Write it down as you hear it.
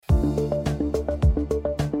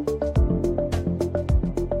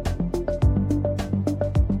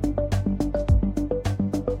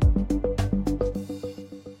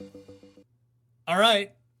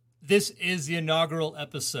This is the inaugural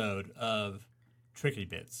episode of Tricky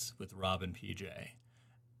Bits with Rob and PJ.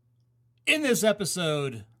 In this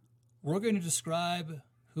episode, we're going to describe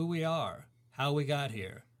who we are, how we got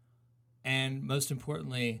here, and most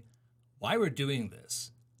importantly, why we're doing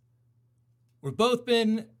this. We've both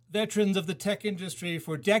been veterans of the tech industry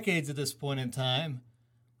for decades at this point in time.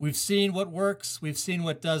 We've seen what works, we've seen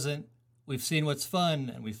what doesn't, we've seen what's fun,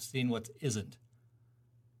 and we've seen what isn't.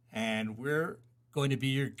 And we're going to be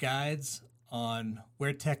your guides on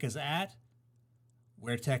where tech is at,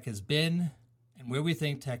 where tech has been, and where we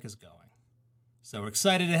think tech is going. So we're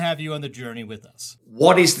excited to have you on the journey with us.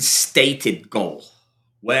 What is the stated goal?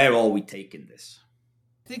 Where are we taking this?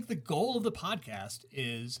 I think the goal of the podcast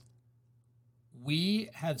is we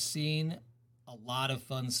have seen a lot of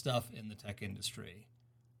fun stuff in the tech industry.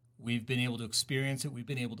 We've been able to experience it. We've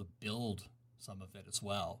been able to build some of it as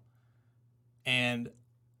well. And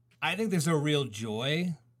I think there's a real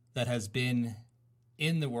joy that has been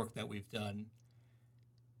in the work that we've done.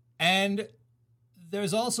 And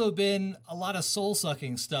there's also been a lot of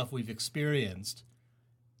soul-sucking stuff we've experienced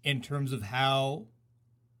in terms of how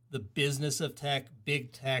the business of tech,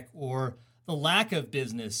 big tech, or the lack of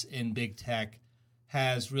business in big tech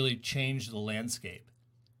has really changed the landscape.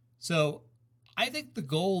 So I think the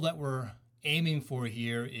goal that we're aiming for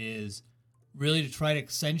here is really to try to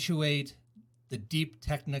accentuate the deep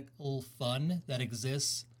technical fun that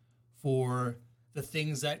exists for the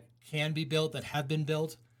things that can be built, that have been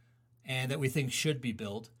built, and that we think should be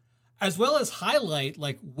built, as well as highlight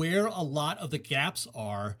like where a lot of the gaps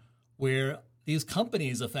are, where these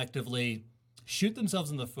companies effectively shoot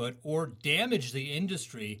themselves in the foot or damage the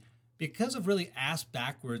industry because of really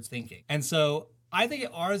ass-backwards thinking. And so I think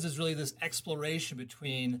ours is really this exploration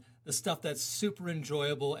between the stuff that's super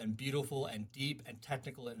enjoyable and beautiful and deep and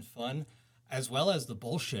technical and fun, as well as the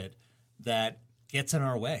bullshit that gets in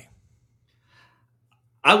our way.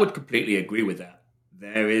 I would completely agree with that.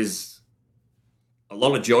 There is a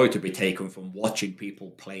lot of joy to be taken from watching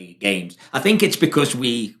people play games. I think it's because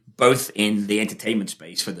we both in the entertainment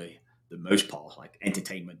space, for the most part, like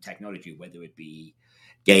entertainment technology, whether it be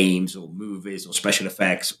games or movies or special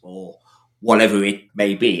effects or whatever it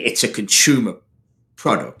may be, it's a consumer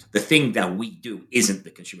product. The thing that we do isn't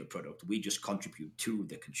the consumer product. We just contribute to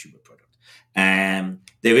the consumer product. And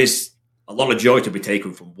there is a lot of joy to be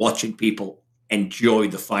taken from watching people enjoy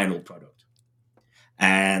the final product.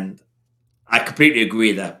 And I completely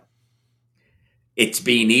agree that it's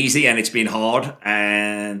been easy and it's been hard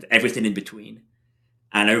and everything in between.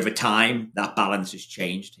 And over time, that balance has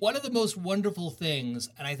changed. One of the most wonderful things,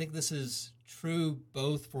 and I think this is true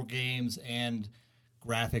both for games and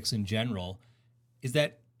graphics in general, is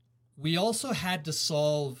that we also had to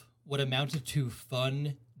solve what amounted to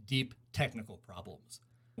fun, deep technical problems,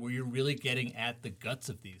 where you're really getting at the guts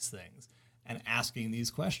of these things and asking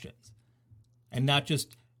these questions, and not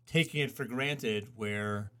just taking it for granted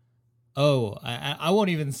where, I won't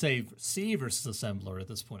even say C versus assembler at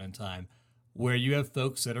this point in time, where you have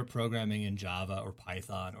folks that are programming in Java or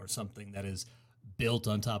Python or something that is built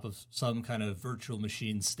on top of some kind of virtual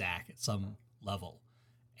machine stack at some level.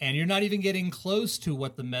 And you're not even getting close to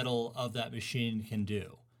what the metal of that machine can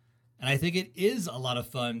do. And I think it is a lot of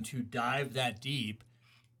fun to dive that deep,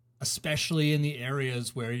 especially in the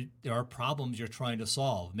areas where there are problems you're trying to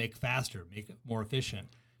solve, make faster, make it more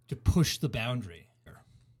efficient, to push the boundary.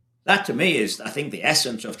 That to me is, I think, the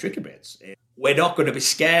essence of Tricky Bits. We're not going to be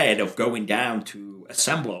scared of going down to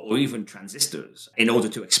assembler or even transistors in order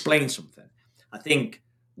to explain something. I think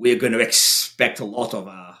we're going to expect a lot of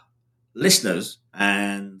our listeners,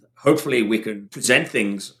 and hopefully we can present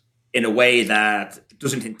things in a way that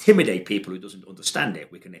doesn't intimidate people who doesn't understand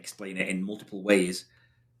it. We can explain it in multiple ways.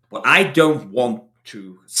 But I don't want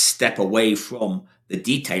to step away from the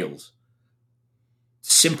details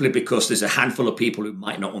simply because there's a handful of people who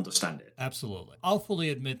might not understand it. Absolutely. I'll fully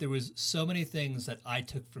admit there was so many things that I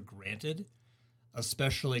took for granted,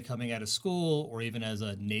 especially coming out of school or even as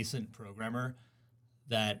a nascent programmer,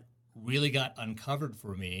 that really got uncovered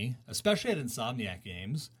for me, especially at Insomniac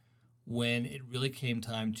Games, when it really came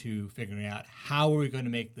time to figuring out how are we going to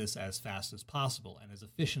make this as fast as possible and as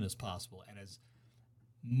efficient as possible and as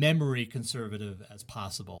memory conservative as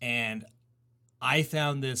possible. And I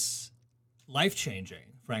found this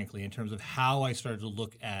life-changing, frankly, in terms of how I started to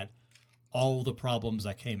look at all the problems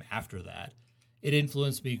that came after that. It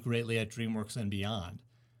influenced me greatly at DreamWorks and beyond.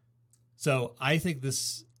 So I think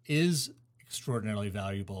this is extraordinarily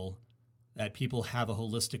valuable, that people have a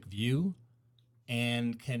holistic view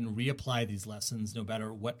and can reapply these lessons no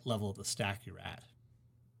matter what level of the stack you're at.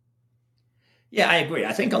 Yeah, I agree.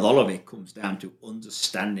 I think a lot of it comes down to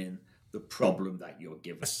understanding the problem that you're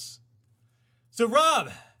given. So,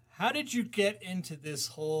 Rob, how did you get into this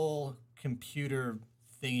whole computer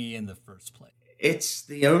thingy in the first place? It's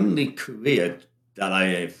the only career that I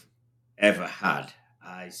have ever had.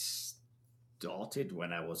 I started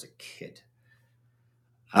when I was a kid.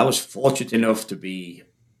 I was fortunate enough to be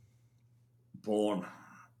born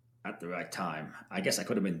at the right time. I guess I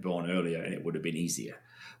could have been born earlier and it would have been easier.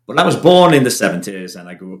 But I was born in the 70s and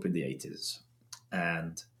I grew up in the 80s.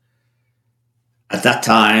 And at that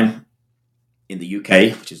time in the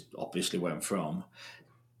UK, which is obviously where I'm from,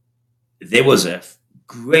 there was a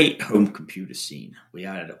great home computer scene. We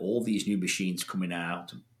had all these new machines coming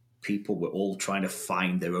out. And people were all trying to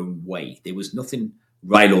find their own way. There was nothing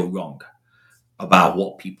right or wrong about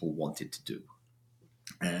what people wanted to do.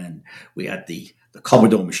 And we had the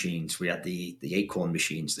Commodore machines, we had the Acorn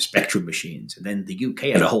machines, the Spectrum machines, and then the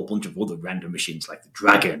UK had a whole bunch of other random machines like the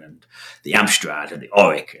Dragon and the Amstrad and the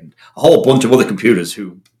Auric and a whole bunch of other computers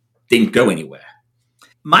who didn't go anywhere.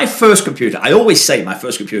 My first computer, I always say my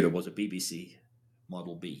first computer was a BBC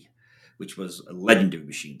Model B, which was a legendary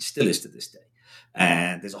machine, still is to this day.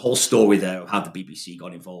 And there's a whole story there of how the BBC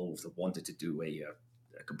got involved and wanted to do a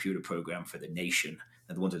computer program for the nation,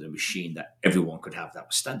 and they wanted a machine that everyone could have that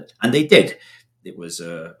was standard. And they did. It was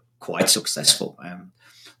quite successful.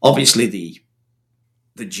 Obviously,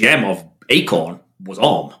 the gem of Acorn was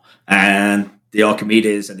ARM, and the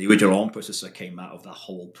Archimedes and the original ARM processor came out of that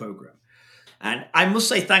whole program. And I must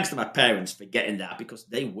say thanks to my parents for getting that, because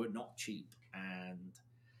they were not cheap, and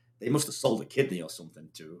they must have sold a kidney or something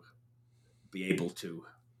to be able to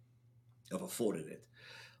have afforded it.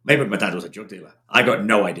 Maybe my dad was a drug dealer. I got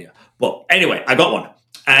no idea. But anyway, I got one.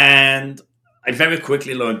 And I very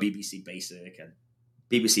quickly learned BBC Basic. And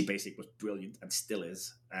BBC Basic was brilliant and still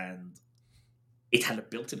is. And it had a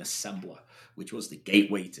built-in assembler, which was the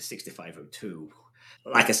gateway to 6502.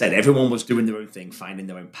 Like I said, everyone was doing their own thing, finding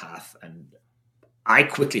their own path. And I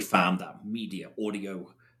quickly found that media,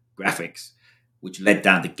 audio, graphics, which led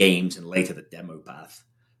down the games and later the demo path,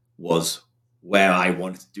 was where I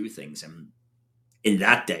wanted to do things. And in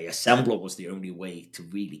that day, assembler was the only way to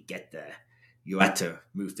really get there. You had to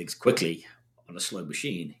move things quickly on a slow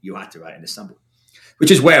machine. You had to write an assembler,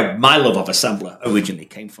 which is where my love of assembler originally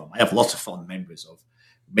came from. I have lots of fond memories of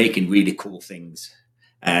making really cool things.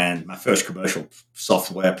 And my first commercial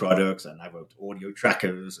software products, and I wrote audio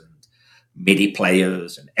trackers and MIDI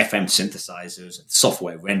players and FM synthesizers and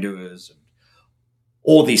software renderers. And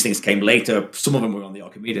all these things came later. Some of them were on the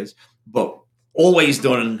Archimedes, but always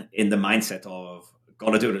done in the mindset of,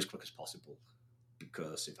 got to do it as quick as possible,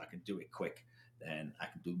 because if I can do it quick, then I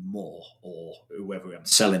can do more, or whoever I'm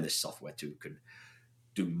selling this software to can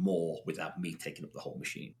do more without me taking up the whole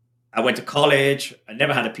machine. I went to college. I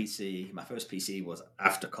never had a PC. My first PC was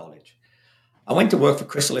after college. I went to work for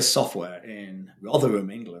Chrysalis Software in Rotherham,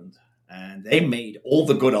 England, and they made all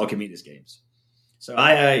the good Archimedes games. So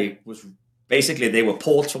I was basically, they were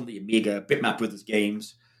ports from the Amiga, Bitmap Brothers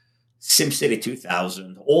games, SimCity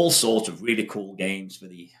 2000, all sorts of really cool games for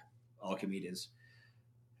the Archimedes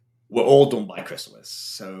were all done by Chrysalis.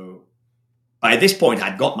 So by this point,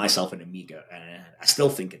 I'd got myself an Amiga, and I still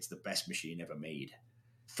think it's the best machine ever made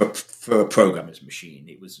for a programmer's machine.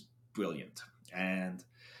 It was brilliant. And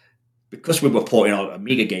because we were porting out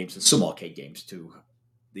Amiga games and some arcade games to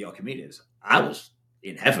the Archimedes, I was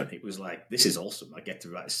in heaven. It was like, this is awesome. I get to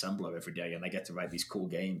write assembler every day, and I get to write these cool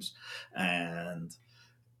games. And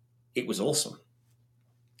it was awesome.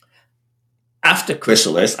 After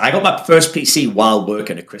Chrysalis, I got my first PC while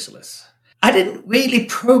working at Chrysalis. I didn't really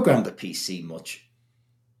program the PC much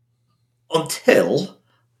until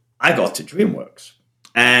I got to DreamWorks.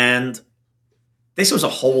 And this was a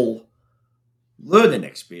whole learning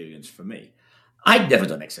experience for me. I'd never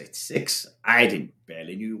done x86. I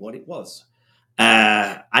barely knew what it was.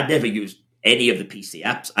 I'd never used any of the PC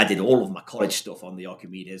apps. I did all of my college stuff on the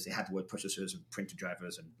Archimedes. It had word processors and printer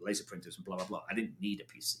drivers and laser printers and blah, blah, blah. I didn't need a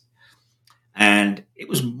PC. And it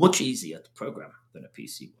was much easier to program than a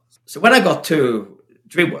PC was. So when I got to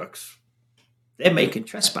DreamWorks, they're making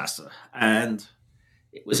Trespasser, and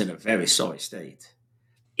it was in a very sorry state.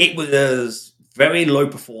 It was very low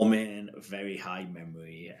performing, very high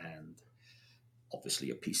memory, and obviously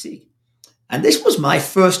a PC. And this was my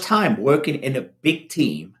first time working in a big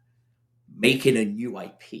team making a new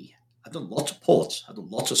IP. I've done lots of ports. I've done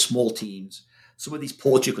lots of small teams. Some of these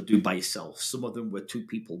ports you could do by yourself. Some of them were two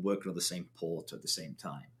people working on the same port at the same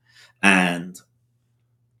time. And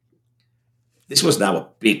this was now a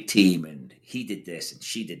big team, and he did this and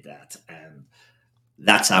she did that. And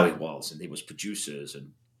that's how it was. And there was producers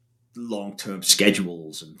and long-term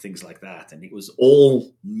schedules and things like that. And it was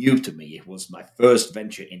all new to me. It was my first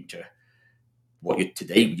venture into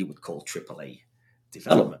today you would call AAA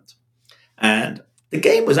development. And the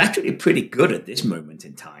game was actually pretty good at this moment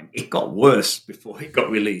in time. It got worse before it got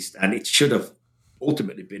released, and it should have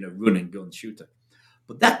ultimately been a run and gun shooter.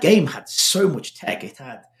 But that game had so much tech. It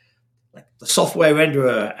had like the software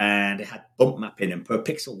renderer, and it had bump mapping and per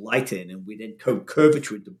pixel lighting, and we then code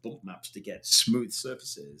curvature into bump maps to get smooth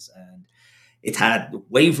surfaces. And it had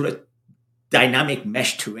wavelet dynamic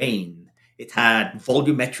mesh terrain. It had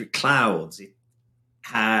volumetric clouds. It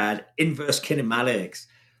had inverse kinematics.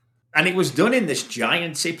 And it was done in this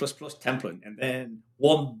giant C++ template, and then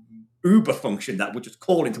one Uber function that would just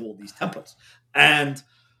call into all these templates. And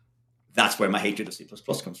that's where my hatred of C++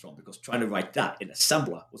 comes from, because trying to write that in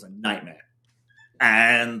assembler was a nightmare.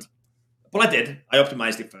 But I did. I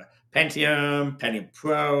optimized it for Pentium, Pentium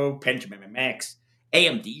Pro, Pentium MMX.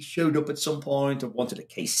 AMD showed up at some point and wanted a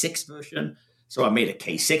K6 version. So I made a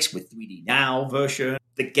K6 with 3D Now version.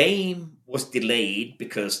 The game was delayed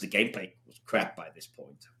because the gameplay was crap by this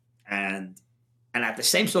point. And at the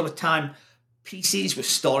same sort of time, PCs were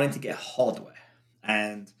starting to get hardware.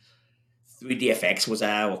 And 3DFX was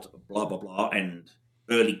out, blah, blah, blah. And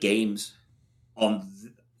early games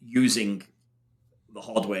using the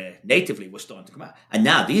hardware natively were starting to come out. And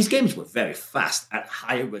now these games were very fast at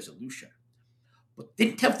higher resolution, but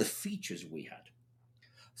didn't have the features we had.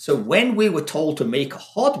 So when we were told to make a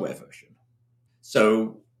hardware version,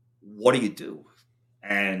 so what do?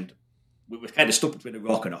 And we were kind of stuck between a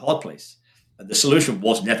rock and a hard place. And the solution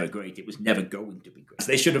was never great. It was never going to be great.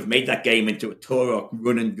 They should have made that game into a Turok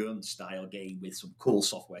run and gun style game with some cool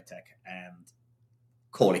software tech and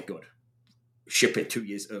call it good. Ship it 2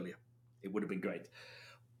 years earlier. It would have been great.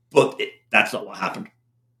 But that's not what happened.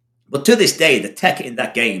 But to this day, the tech in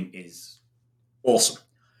that game is awesome.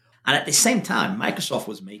 And at the same time, Microsoft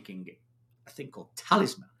was making a thing called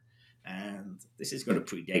Talisman. And this is going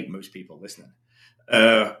to predate most people listening.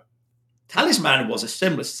 Talisman was a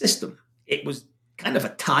similar system. It was kind of a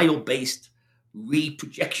tile-based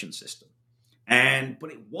reprojection system.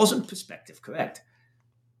 But it wasn't perspective correct.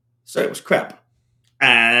 So it was crap.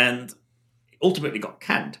 And it ultimately got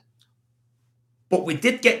canned. But we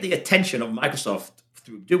did get the attention of Microsoft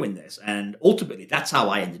through doing this. And ultimately, that's how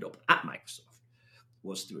I ended up at Microsoft,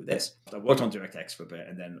 was through this. I worked on DirectX for a bit,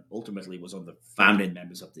 and then ultimately was on the founding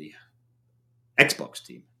members of the Xbox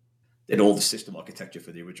team. Did all the system architecture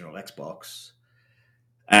for the original Xbox.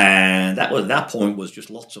 And that point was just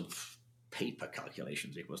lots of paper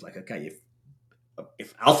calculations. It was like, okay,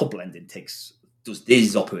 if alpha blending does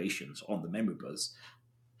these operations on the memory bus,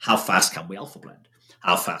 how fast can we alpha blend?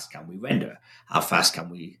 How fast can we render? How fast can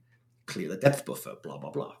we clear the depth buffer? Blah, blah,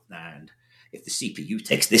 blah. And if the CPU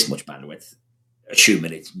takes this much bandwidth,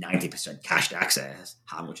 assuming it's 90% cached access,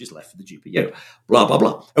 how much is left for the GPU? Blah, blah,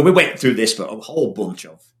 blah. And we went through this for a whole bunch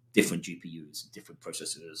of different GPUs, different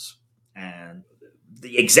processors. And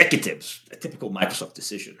the executives, a typical Microsoft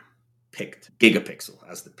decision, picked Gigapixel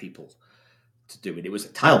as the people to do it. It was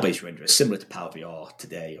a tile-based renderer, similar to Power VR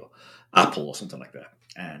today or Apple or something like that.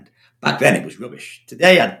 And back then it was rubbish.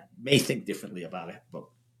 Today I may think differently about it, but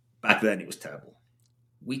back then it was terrible.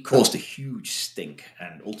 We caused a huge stink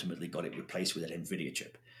and ultimately got it replaced with an NVIDIA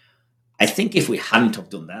chip. I think if we hadn't have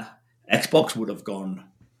done that, Xbox would have gone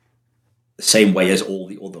the same way as all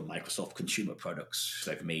the other Microsoft consumer products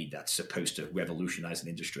they've made that's supposed to revolutionize an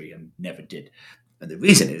industry and never did. And the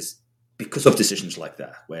reason is because of decisions like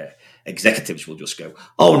that, where executives will just go,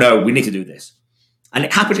 oh no, we need to do this. And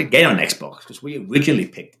it happened again on Xbox because we originally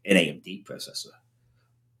picked an AMD processor.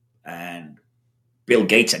 And Bill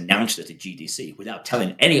Gates announced it at GDC without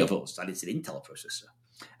telling any of us that it's an Intel processor.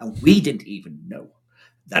 And we didn't even know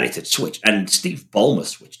that it had switched. And Steve Ballmer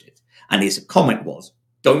switched it. And his comment was,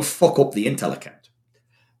 don't fuck up the Intel account.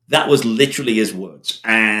 That was literally his words.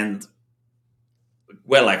 And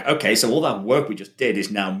we're like, okay, so all that work we just did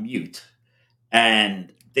is now mute.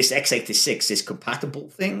 And this x86 is compatible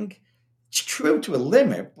thing, it's true to a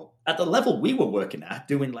limit, but at the level we were working at,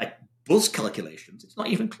 doing like buzz calculations, it's not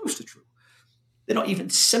even close to true. They're not even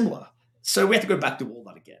similar. So we had to go back to all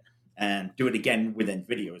that again and do it again with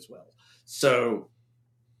NVIDIA as well. So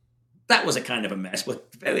that was a kind of a mess,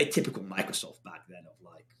 but very typical Microsoft back then of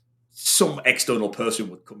like some external person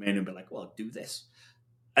would come in and be like, well, do this.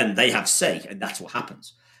 And they have say, and that's what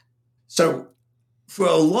happens. So for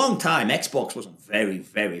a long time, Xbox was on very,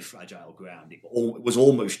 very fragile ground. It was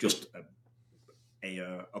almost just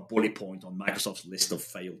a bullet point on Microsoft's list of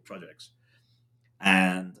failed projects.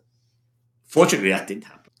 And fortunately, that didn't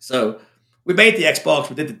happen. So we made the Xbox,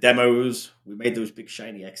 we did the demos, we made those big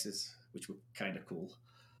shiny X's, which were kind of cool.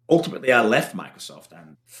 Ultimately, I left Microsoft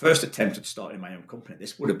and first attempt at starting my own company.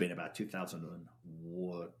 This would have been about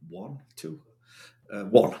 2001, 2.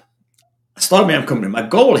 One. I started my own company. My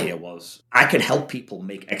goal here was I could help people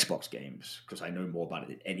make Xbox games because I know more about it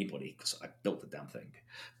than anybody because I built the damn thing.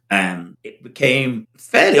 And it became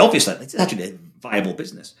fairly obvious that it's actually a viable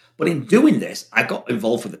business. But in doing this, I got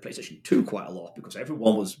involved with the PlayStation 2 quite a lot because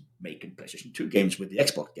everyone was making PlayStation 2 games with the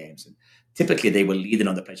Xbox games. And typically they were leading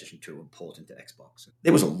on the PlayStation 2 and porting to Xbox.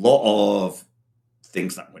 There was a lot of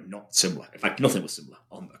things that were not similar. In fact, nothing was similar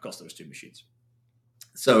across those two machines.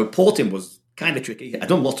 So porting was kind of tricky. I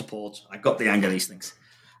done lots of ports. I got the hang of these things.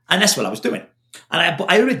 And that's what I was doing. And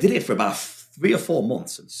I only did it for about 3 or 4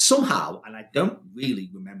 months. And somehow, and I don't really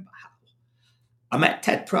remember how, I met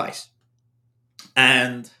Ted Price.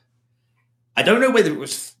 And I don't know whether it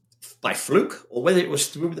was by fluke or whether it was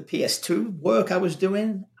through the PS2 work I was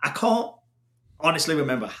doing. I can't honestly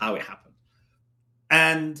remember how it happened.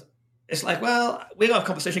 And it's like, well, we got a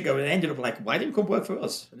conversation going and it ended up like, why didn't you come work for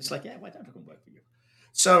us? And it's like, yeah, why don't I come work for you?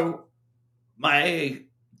 So my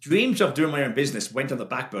dreams of doing my own business went on the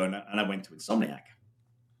back burner and I went to Insomniac.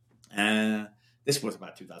 This was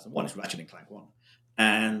about 2001. It's Ratchet and Clank 1.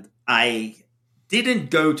 And I didn't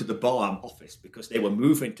go to the Barham office because they were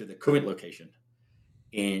moving to the current location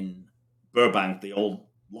in Burbank, the old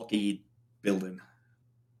Lockheed building.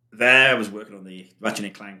 There I was working on the Ratchet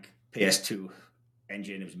and Clank PS2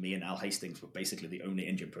 engine. It was me and Al Hastings were basically the only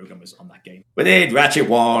engine programmers on that game. We did Ratchet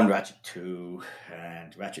 1, Ratchet 2,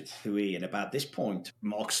 and Ratchet 3. And about this point,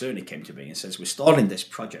 Mark Cerny came to me and says, we're starting this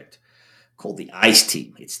project called the ICE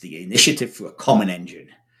Team. It's the Initiative for a Common Engine.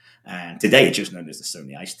 And today it's just known as the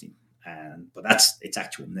Sony ICE Team. But that's its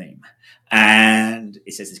actual name. And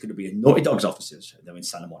it says it's going to be a Naughty Dog's offices. They're in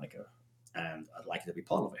Santa Monica. And I'd like to be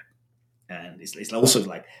part of it. And it's also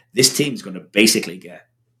like, this team's going to basically get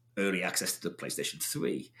early access to the PlayStation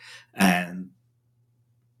 3 and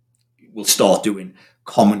we'll start doing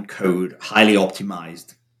common code, highly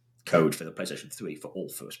optimized code for the PlayStation 3 for all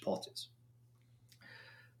first parties.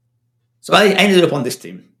 So I ended up on this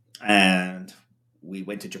team and we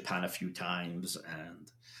went to Japan a few times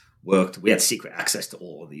and worked. We had secret access to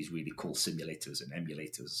all of these really cool simulators and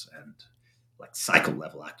emulators and like cycle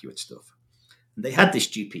level accurate stuff. And they had this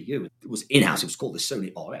GPU. It was in-house. It was called the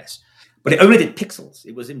Sony RS. But it only did pixels.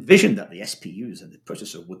 It was envisioned that the SPUs and the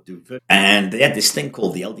processor would do. And they had this thing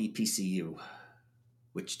called the LDPCU,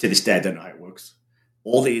 which to this day I don't know how it works.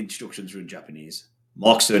 All the instructions were in Japanese.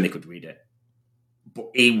 Mark Cerny could read it.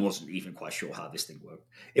 But he wasn't even quite sure how this thing worked.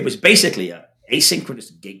 It was basically an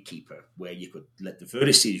asynchronous gatekeeper where you could let the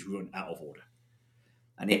vertices run out of order.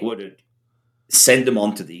 And it would send them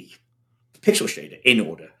onto the pixel shader in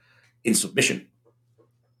order, in submission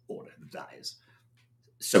order, that is.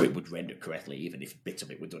 So it would render correctly, even if bits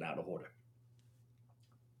of it were done out of order.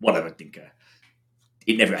 Whatever, Dinker.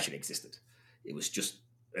 It never actually existed. It was just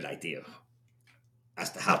an idea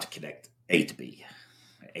as to how to connect A to B.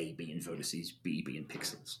 A being vertices, B being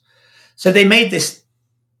pixels. So they made this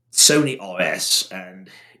Sony RS, and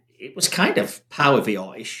it was kind of Power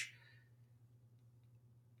VR-ish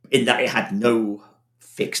in that it had no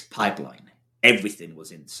fixed pipeline. Everything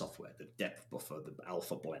was in software, the depth buffer, the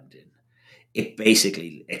alpha blending. It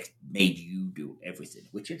basically made you do everything,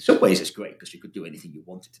 which in some ways is great because you could do anything you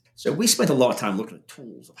wanted to. So we spent a lot of time looking at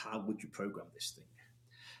tools of how would you program this thing.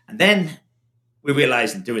 And then we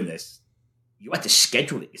realized in doing this, you had to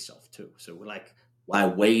schedule it yourself too. So we're like,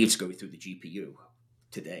 while waves go through the GPU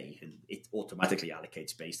today, and it automatically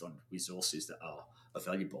allocates based on resources that are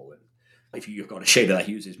available. And if you've got a shader that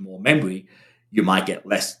uses more memory, you might get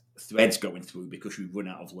less threads going through because you run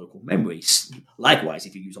out of local memory. Likewise,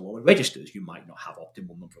 if you use a lot of registers, you might not have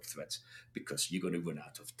optimal number of threads because you're going to run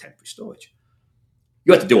out of temporary storage.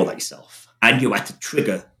 You had to do all that yourself. And you had to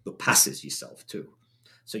trigger the passes yourself too.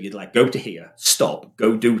 So you'd like go to here, stop,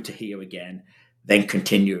 go do to here again, then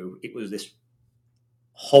continue. It was this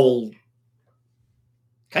whole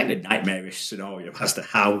kind of nightmarish scenario as to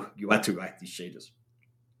how you had to write these shaders.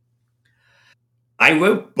 I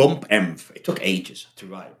wrote bump env. It took ages to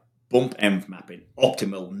write bump env mapping,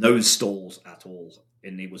 optimal, no stalls at all.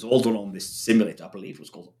 And it was all done on this simulator. I believe it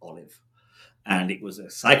was called Olive. And it was a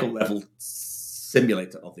cycle level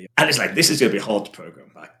simulator of the. And it's like, this is going to be hard to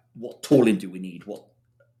program. Like, what tooling do we need? What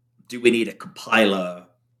do we need? A compiler,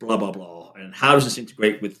 blah, blah, blah. And how does this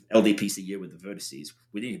integrate with LDPCU with the vertices?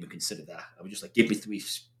 We didn't even consider that. I was just like, give me 3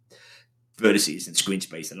 vertices in screen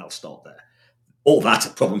space and I'll start there. All that's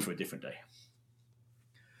a problem for a different day.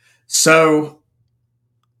 So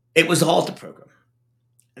it was hard to program.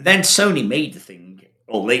 And then Sony made the thing,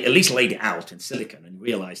 or at least laid it out in silicon and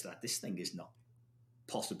realized that this thing is not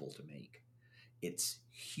possible to make. It's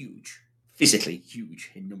huge, physically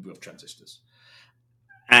huge in number of transistors.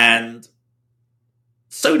 And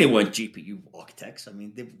Sony weren't GPU architects. I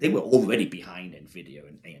mean, they were already behind NVIDIA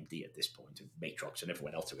and AMD at this point, and Matrox and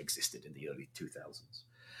everyone else who existed in the early 2000s.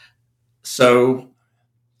 So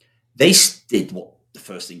they did what the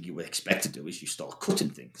first thing you would expect to do is you start cutting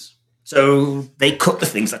things. So they cut the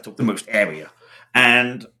things that took the most area,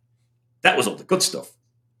 and that was all the good stuff.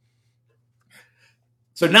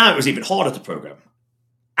 So now it was even harder to program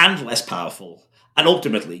and less powerful and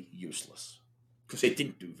ultimately useless because it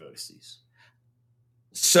didn't do vertices.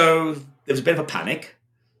 So there was a bit of a panic.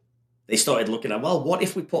 They started looking at, well, what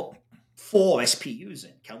if we put 4 SPUs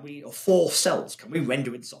in? Can we, or 4 cells? Can we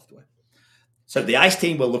render in software? So the ICE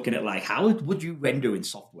team were looking at like, how would you render in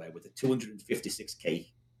software with a 256K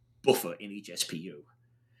buffer in each SPU?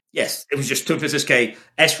 Yes, it was just 256K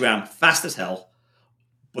SRAM, fast as hell,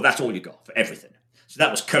 but that's all you got for everything. So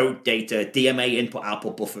that was code, data, DMA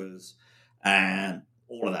input-output buffers, and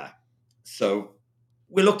all of that. So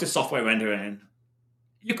we looked at software rendering.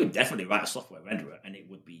 You could definitely write a software renderer, and it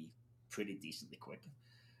would be pretty decently quick.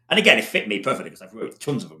 And again, it fit me perfectly because I've wrote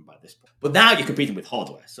tons of them by this point. But now you're competing with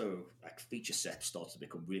hardware, so like feature set starts to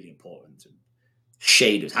become really important. And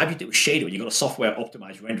shaders, how do you do a shader when you've got a software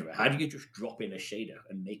optimized renderer? How do you just drop in a shader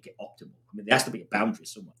and make it optimal? I mean, there has to be a boundary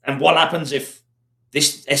somewhere. And what happens if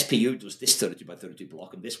this SPU does this 32 by 32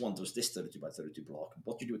 block and this one does this 32 by 32 block? And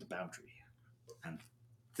what do you do with the boundary? And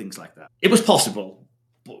things like that. It was possible,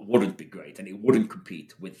 but wouldn't be great, and it wouldn't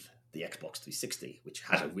compete with the Xbox 360, which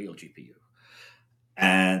has a real GPU.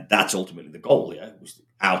 And that's ultimately the goal. Yeah, it was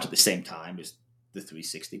out at the same time as the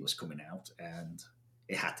 360 was coming out, and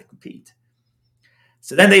it had to compete.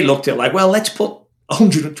 So then they looked at like, well, let's put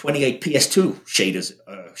 128 PS2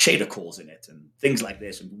 shader cores in it, and things like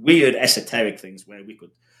this, and weird esoteric things where we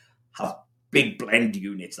could have big blend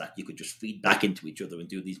units that you could just feed back into each other and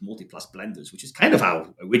do these multi-plus blenders, which is kind of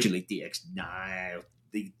how originally the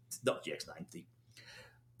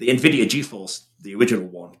NVIDIA GeForce, the original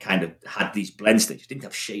one, kind of had these blend stages. It didn't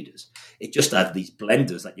have shaders. It just had these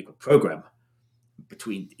blenders that you could program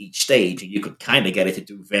between each stage, and you could kind of get it to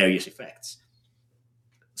do various effects.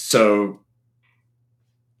 So,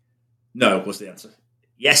 no was the answer.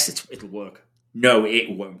 Yes, it'll work. No, it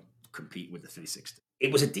won't compete with the 360.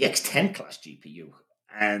 It was a DX10 class GPU,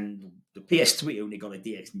 and the PS3 only got a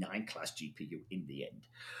DX9 class GPU in the end.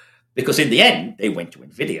 Because in the end, they went to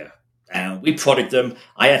NVIDIA, and we prodded them.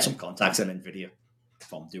 I had some contacts at NVIDIA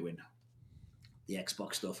from doing the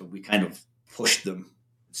Xbox stuff, and we kind of pushed them,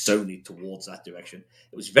 Sony, towards that direction.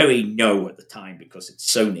 It was very no at the time because it's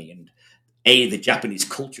Sony, and the Japanese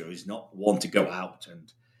culture is not one to go out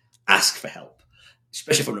and ask for help,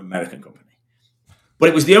 especially from an American company. But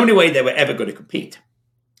it was the only way they were ever going to compete.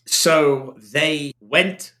 So they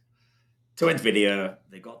went to NVIDIA,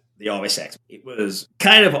 they got the RSX. It was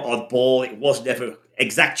kind of an oddball. It was never,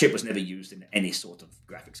 exact chip was never used in any sort of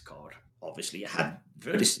graphics card. Obviously, it had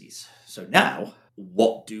vertices. So now,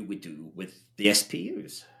 what do we do with the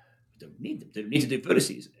SPUs? We don't need them. They don't need to do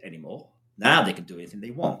vertices anymore. Now they can do anything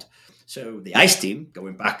they want. So the ICE team,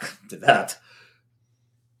 going back to that,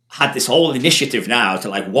 had this whole initiative now to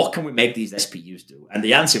like, what can we make these SPUs do? And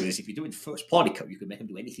the answer is, if you're doing first-party code, you can make them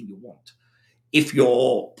do anything you want. If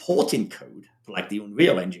you're porting code, like the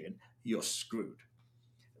Unreal Engine, you're screwed.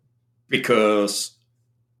 Because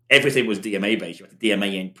everything was DMA-based. You had the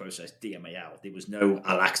DMA in, process, DMA out. There was no,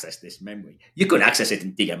 I'll access this memory. You could access it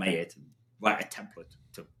and DMA it and write a template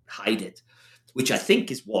to hide it, which I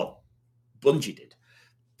think is what Bungie did.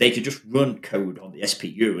 They could just run code on the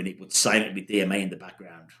SPU and it would silently DMA in the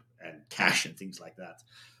background and cache and things like that.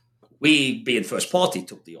 We, being first party,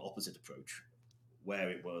 took the opposite approach, where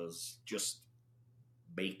it was just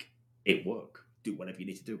make it work. Do whatever you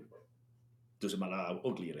need to do. Doesn't matter how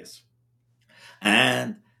ugly it is.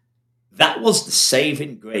 And that was the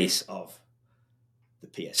saving grace of the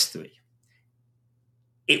PS3.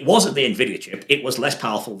 It wasn't the NVIDIA chip. It was less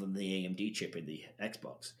powerful than the AMD chip in the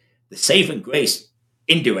Xbox. The saving grace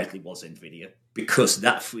indirectly was NVIDIA because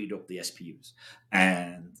that freed up the SPUs.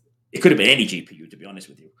 And it could have been any GPU, to be honest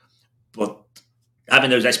with you. But having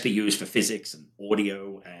those SPUs for physics and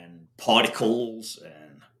audio and particles,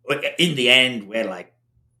 and in the end, we're like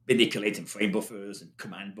manipulating frame buffers and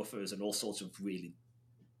command buffers and all sorts of really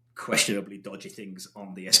questionably dodgy things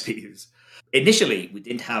on the SPUs. Initially, we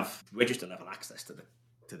didn't have register level access to the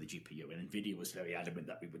GPU, and NVIDIA was very adamant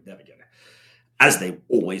that we would never get it, as they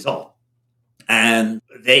always are. And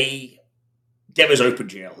they gave us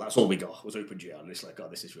OpenGL. That's all we got was OpenGL. And it's like, oh,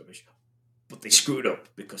 this is rubbish. But they screwed up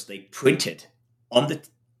because they printed on the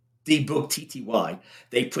debug TTY,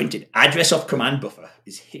 they printed address of command buffer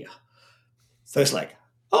is here. So it's like,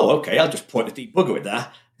 oh, okay, I'll just point the debugger at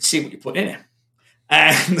that and see what you put in it.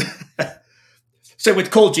 And So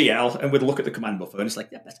we'd call GL and we'd look at the command buffer, and it's like,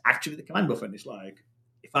 yeah, that's actually the command buffer. And it's like,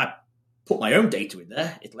 if I put my own data in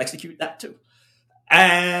there, it'll execute that too.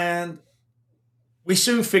 And we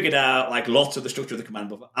soon figured out like lots of the structure of the command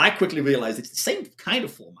buffer. I quickly realized it's the same kind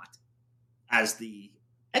of format as the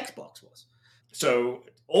Xbox was. So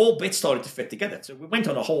all bits started to fit together. So we went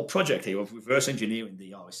on a whole project here of reverse engineering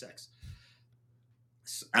the RSX.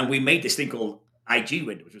 And we made this thing called IG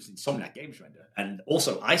Render, which was Insomniac Games Render, and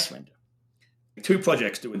also Ice Render. 2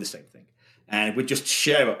 projects doing the same thing. And we'd just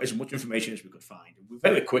share as much information as we could find. And we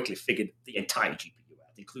very quickly figured the entire GPU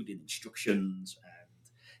out, including instructions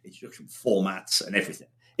and instruction formats and everything.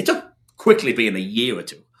 It took quickly being a year or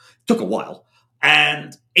 2. It took a while.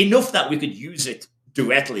 And enough that we could use it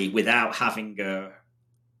directly without having to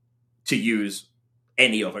use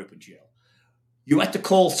any of OpenGL. You had to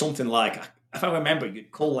call something like, if I remember,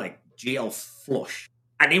 you'd call like GL flush.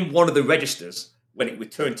 And in one of the registers, when it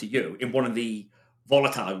returned to you, in one of the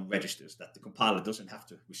volatile registers that the compiler doesn't have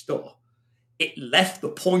to restore, it left the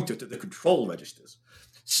pointer to the control registers.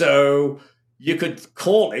 So you could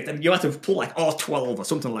call it, and you had to pull like R12 or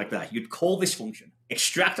something like that. You'd call this function,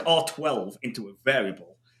 extract R12 into a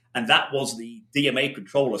variable, and that was the DMA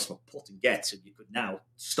controllers for put and get, so you could now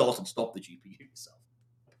start and stop the GPU yourself.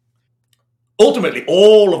 Ultimately,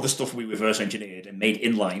 all of the stuff we reverse engineered and made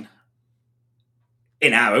inline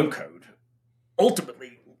in our own code,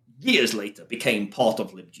 ultimately, years later, became part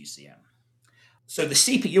of libGCM. So the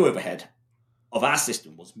CPU overhead of our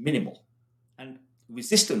system was minimal, and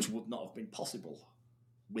resistance would not have been possible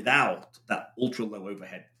without that ultra-low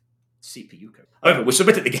overhead CPU code. However, we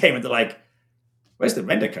submitted the game, and they're like, where's the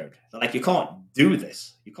render code? They're like, you can't do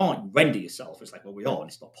this. You can't render yourself. It's like, well, we are, and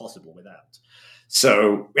it's not possible without.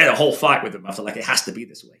 So we had a whole fight with them after, like, it has to be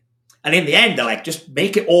this way. And in the end, they're like, just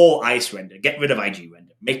make it all ice render, get rid of IG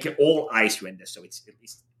render, make it all ice render so it's at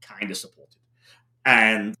least kind of supported.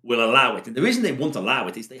 And we'll allow it. And the reason they won't allow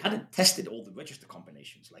it is they hadn't tested all the register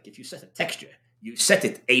combinations. Like if you set a texture, you set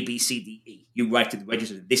it A, B, C, D, E. You write to the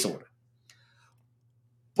register in this order.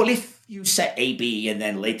 But if you set A, B, and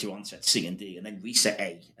then later on set C and D, and then reset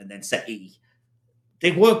A, and then set E, they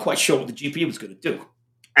weren't quite sure what the GPU was going to do.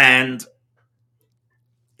 And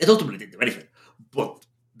it ultimately didn't do anything. But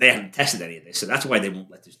they hadn't tested any of this, so that's why they won't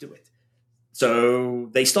let us do it. So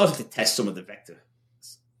they started to test some of the vector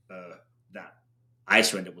that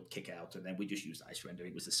ice render would kick out, and then we just used ice render.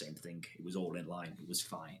 It was the same thing. It was all in line. It was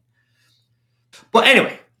fine. But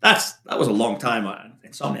anyway, that was a long time on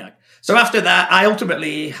Insomniac. So after that, I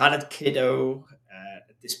ultimately had a kiddo.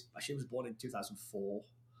 She was born in 2004,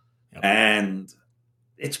 yep. And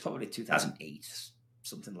it's probably 2008,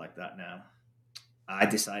 something like that now. I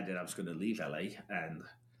decided I was going to leave LA and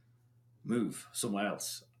move somewhere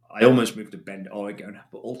else. I almost moved to Bend, Oregon,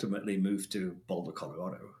 but ultimately moved to Boulder,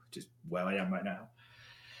 Colorado, which is where I am right now.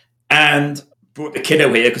 And brought the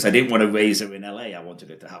kiddo here because I didn't want to raise her in LA. I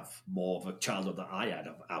wanted her to have more of a childhood that I had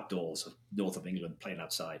of outdoors, north of England, playing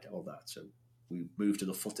outside, all that. So we moved to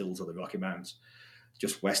the foothills of the Rocky Mountains,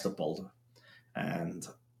 just west of Boulder. And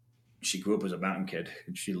she grew up as a mountain kid,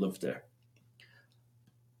 and she loved it.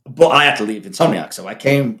 But I had to leave Insomniac, so I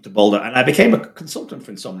came to Boulder, and I became a consultant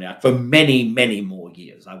for Insomniac for many, many more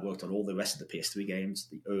years. I worked on all the rest of the PS3 games,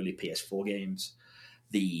 the early PS4 games,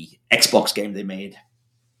 the Xbox game they made.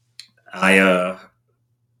 I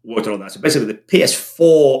worked on all that. So basically, the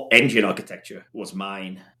PS4 engine architecture was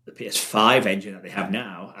mine. The PS5 engine that they have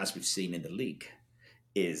now, as we've seen in the leak,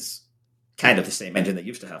 is kind of the same engine they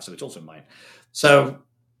used to have, so it's also mine. So,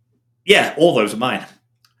 yeah, all those are mine.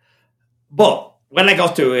 But when I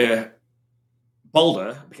got to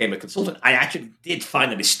Boulder, became a consultant, I actually did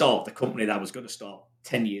finally start the company that I was going to start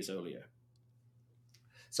 10 years earlier.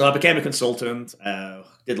 So I became a consultant,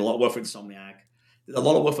 did a lot of work for Insomniac, did a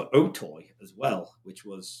lot of work for Otoy as well, which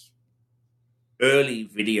was early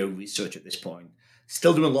video research at this point.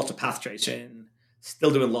 Still doing lots of path tracing,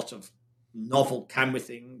 still doing lots of novel camera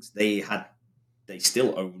things. They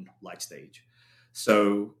still own Lightstage.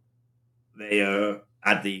 So they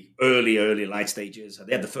had the early light stages.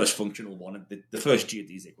 They had the first functional one, the first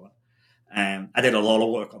geodesic one. I did a lot of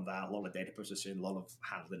work on that, a lot of data processing, a lot of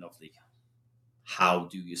handling of the how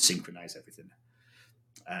do you synchronize everything.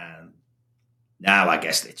 And now I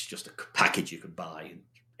guess it's just a package you can buy, and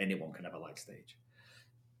anyone can have a light stage.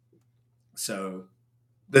 So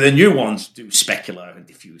the new ones do specular and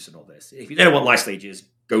diffuse and all this. If you don't know what light stage is,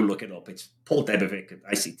 go look it up. It's Paul Debovic at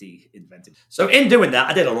ICT invented. So in doing that,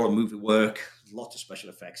 I did a lot of movie work, lots of special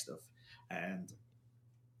effects stuff. And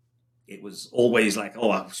it was always like,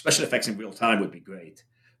 special effects in real time would be great.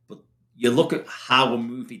 But you look at how a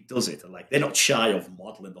movie does it, and like they're not shy of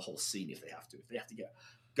modeling the whole scene if they have to. If they have to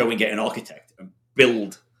go and get an architect and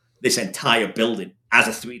build this entire building as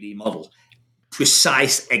a 3D model,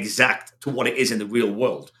 precise, exact to what it is in the real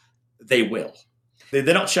world, they will. They're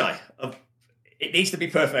not shy. It needs to be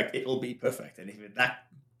perfect, it will be perfect. And if that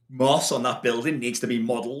moss on that building needs to be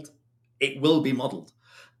modeled, it will be modeled.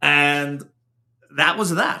 And that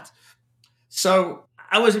was that. So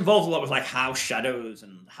I was involved a lot with like how shadows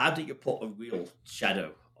and how do you put a real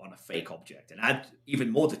shadow on a fake object? And even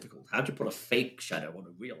more difficult, how do you put a fake shadow on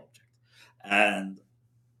a real object? And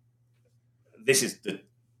this is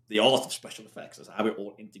the art of special effects, is how it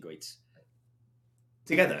all integrates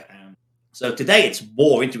together. So today it's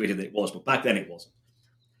more integrated than it was, but back then it wasn't.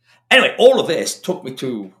 Anyway, all of this took me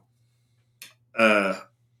to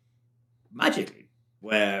Magically,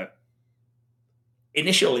 where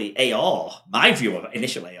initially AR, my view of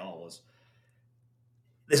initial AR was,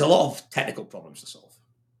 there's a lot of technical problems to solve.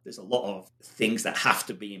 There's a lot of things that have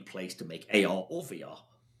to be in place to make AR or VR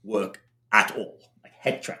work at all, like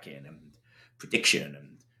head tracking and prediction and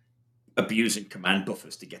abusing command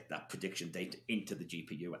buffers to get that prediction data into the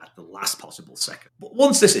GPU at the last possible second. But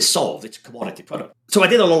once this is solved, it's a commodity product. So I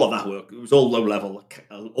did a lot of that work. It was all low level.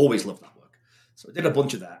 I always loved that work. So I did a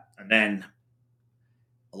bunch of that. And then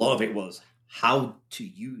a lot of it was how to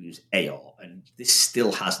use AR. And this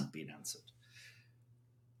still hasn't been answered.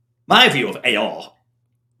 My view of AR,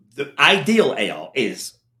 the ideal AR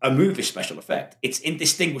is a movie special effect. It's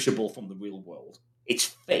indistinguishable from the real world. It's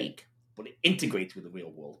fake, but it integrates with the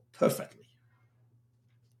real world perfectly.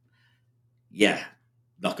 Yeah,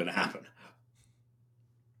 not going to happen.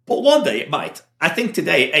 But one day it might. I think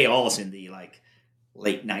today AR's in the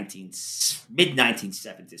mid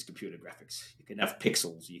 1970s computer graphics. You can have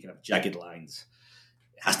pixels, you can have jagged lines.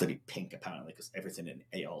 It has to be pink apparently because everything in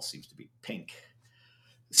AR seems to be pink.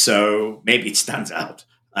 So maybe it stands out.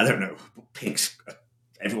 I don't know. But pink's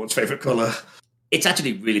everyone's favorite color. It's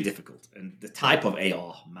actually really difficult, and the type of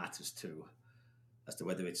AR matters too, as to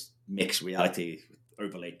whether it's mixed reality,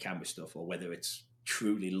 overlaid camera stuff, or whether it's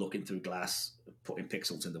truly looking through glass, putting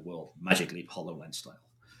pixels in the world, magically HoloLens style.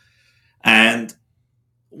 And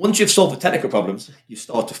once you've solved the technical problems, you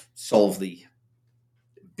start to solve the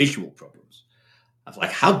visual problems of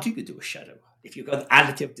how do you do a shadow? If you've got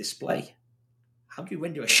additive display, how do you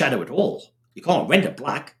render a shadow at all? You can't render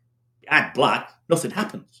black. You add black, nothing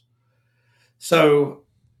happens. So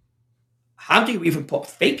how do you even put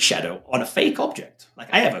fake shadow on a fake object?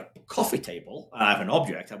 I have a coffee table, I have an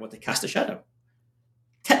object, I want to cast a shadow.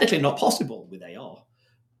 Technically not possible with AR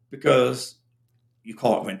because you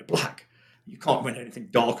can't render black. You can't render anything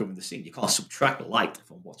darker in the scene. You can't subtract light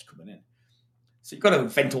from what's coming in. So you've got to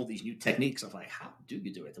invent all these new techniques of how do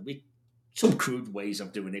you do it? And some crude ways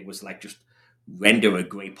of doing it was just render a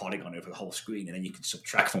gray polygon over the whole screen and then you can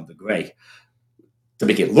subtract from the gray to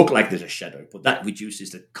make it look like there's a shadow, but that reduces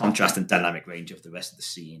the contrast and dynamic range of the rest of the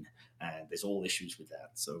scene, and there's all issues with that.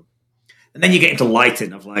 So, and then you get into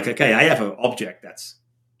lighting of okay, I have an object that's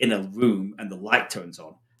in a room and the light turns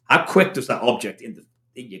on. How quick does that object in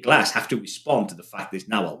your glass have to respond to the fact there's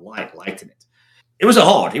now a light in it? It was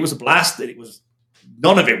hard. It was a blast.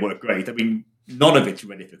 None of it worked great. I mean, none of it's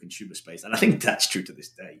ready for consumer space, and I think that's true to this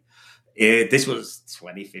day. This was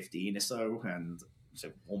 2015 or so, and so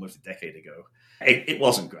almost a decade ago. It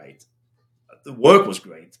wasn't great. The work was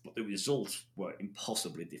great, but the results were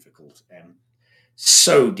impossibly difficult and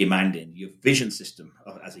so demanding. Your vision system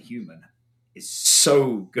as a human is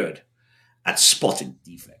so good at spotting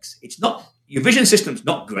defects. Your vision system's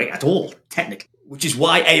not great at all, technically, which is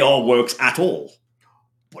why AR works at all.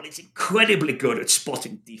 But it's incredibly good at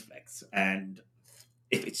spotting defects. And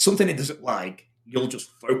if it's something it doesn't like, you'll just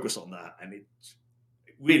focus on that, and it's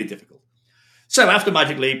really difficult. So after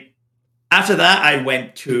that, I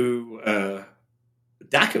went to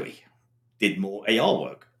Daiquiri, did more AR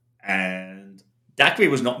work, and Daiquiri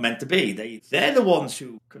was not meant to be. They're the ones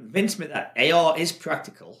who convinced me that AR is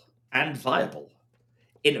practical and viable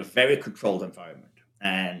in a very controlled environment.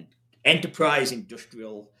 And enterprise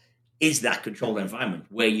industrial is that controlled environment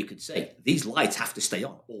where you could say, these lights have to stay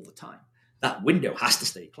on all the time. That window has to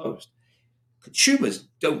stay closed. Consumers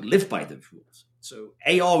don't live by those rules. So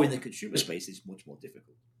AR in the consumer space is much more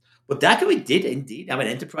difficult. But Daiquiri did indeed have an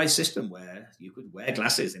enterprise system where you could wear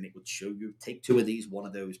glasses and it would show you, take 2 of these, 1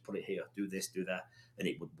 of those, put it here, do this, do that. And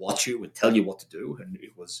it would watch you and tell you what to do. And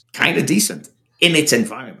it was kind of decent in its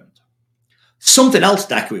environment. Something else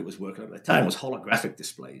Daiquiri was working on at the time was holographic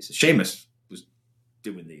displays. Seamus was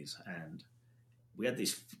doing these. And we had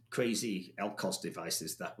these crazy LCOS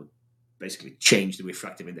devices that would basically change the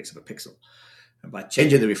refractive index of a pixel. And by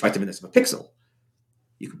changing the refractive index of a pixel,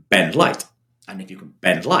 you can bend light. And if you can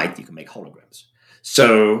bend light, you can make holograms.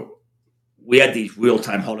 So we had these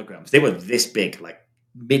real-time holograms. They were this big, like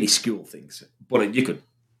minuscule things, but you could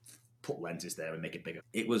put lenses there and make it bigger.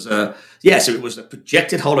 It was so it was a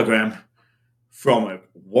projected hologram from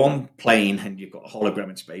one plane, and you've got a hologram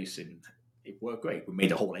in space, and it worked great. We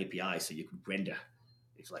made a whole API so you could render.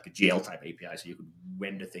 It's like a GL type API, so you could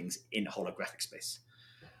render things in holographic space,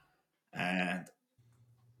 and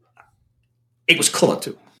it was color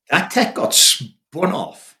too. That tech got spun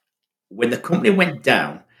off when the company went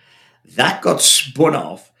down. That got spun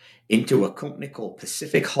off into a company called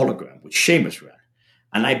Pacific Hologram, which Seamus ran.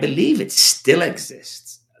 And I believe it still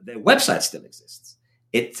exists. Their website still exists.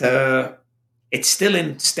 It's still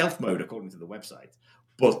in stealth mode, according to the website.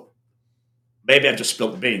 But maybe I've just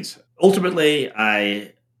spilled the beans. Ultimately,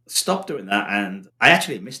 I stopped doing that, and I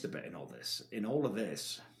actually missed a bit in all this. In all of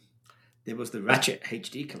this, there was the Ratchet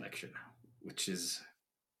HD collection, which is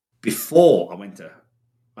before I went to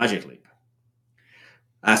Magic Leap.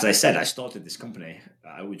 As I said, I started this company.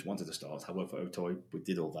 I always wanted to start. I worked for Otoy. We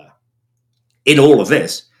did all that. In all of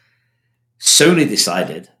this, Sony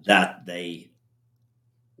decided that they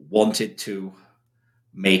wanted to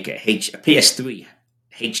make a PS3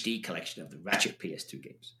 HD collection of the Ratchet PS2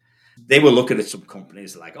 games. They were looking at some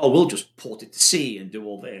companies like, oh, we'll just port it to C and do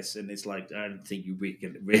all this. And it's like, I don't think you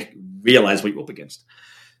realize what you're up against.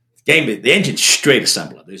 The engine's straight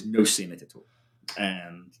assembler. There's no C in it at all.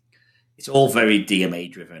 And it's all very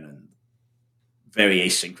DMA driven and very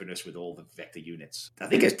asynchronous with all the vector units. I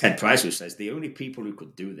think as Ted Price who says, the only people who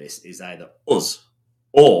could do this is either us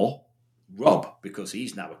or Rob, because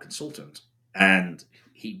he's now a consultant and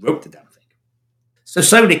he wrote the damn thing. So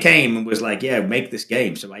Sony came and was like, yeah, make this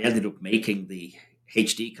game. So I ended up making the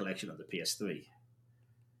HD collection of the PS3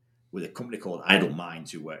 with a company called Idle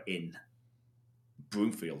Minds, who were in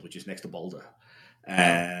Broomfield, which is next to Boulder.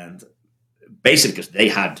 And basically because they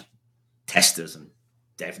had testers and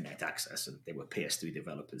DevNet access, and they were PS3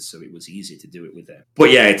 developers, so it was easy to do it with them.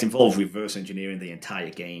 But yeah, it involved reverse engineering the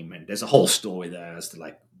entire game, and there's a whole story there as to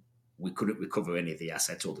like we couldn't recover any of the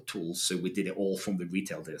assets or the tools, so we did it all from the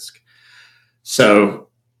retail disk. So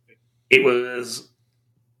it was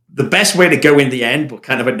the best way to go in the end, but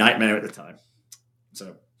kind of a nightmare at the time.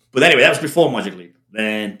 So, but anyway, that was before Magic Leap.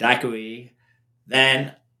 Then Daiquiri.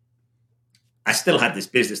 Then I still had this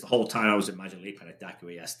business the whole time I was at Magic Leap and at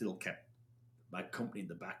Daiquiri. I still kept my company in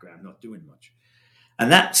the background, not doing much.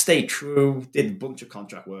 And that stayed true, did a bunch of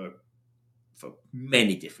contract work for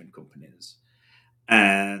many different companies.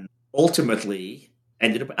 And ultimately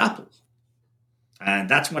ended up at Apple. And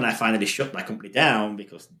that's when I finally shut my company down,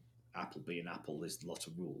 because Apple being Apple, there's lots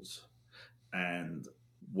of rules. And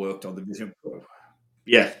worked on the Vision Pro.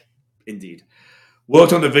 Yeah, indeed.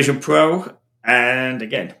 Worked on the Vision Pro, and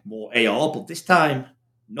again, more AR, but this time,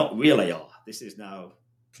 not real AR. This is now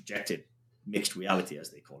projected mixed reality,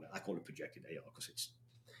 as they call it. I call it projected AR because it's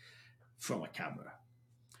from a camera.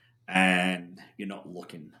 And you're not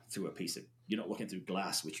looking through you're not looking through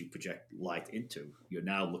glass, which you project light into. You're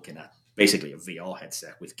now looking at basically a VR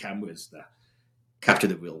headset with cameras that capture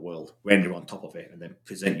the real world, render on top of it, and then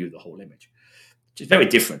present you the whole image, which is very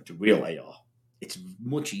different to real AR. It's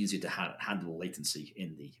much easier to handle latency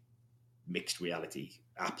in the mixed reality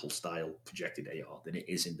Apple-style projected AR than it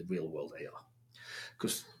is in the real world AR.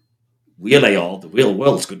 Because real AR, the real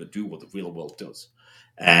world's going to do what the real world does,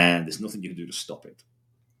 and there's nothing you can do to stop it.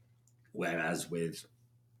 Whereas with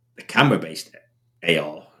the camera-based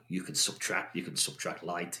AR, you can subtract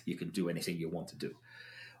light, you can do anything you want to do.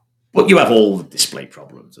 But you have all the display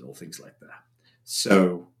problems and all things like that.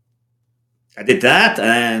 So I did that,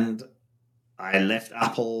 and I left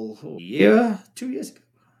Apple a year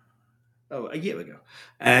ago.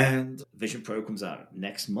 And Vision Pro comes out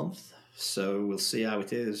next month. So we'll see how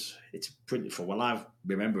it is. It's pretty, for what I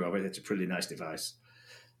remember of it, it's a pretty nice device.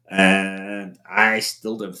 And I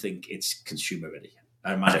still don't think it's consumer ready.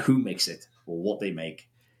 No matter who makes it or what they make,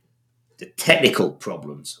 the technical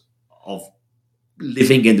problems of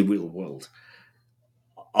living in the real world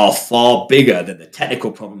are far bigger than the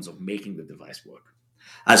technical problems of making the device work.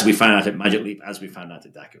 As we found out at Magic Leap, as we found out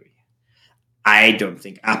at Daiquiri. I don't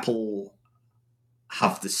think Apple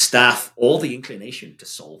have the staff or the inclination to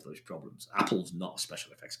solve those problems. Apple's not a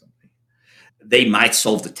special effects company. They might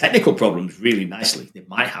solve the technical problems really nicely. They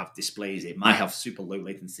might have displays. They might have super low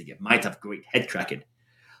latency. It might have great head tracking.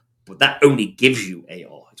 But that only gives you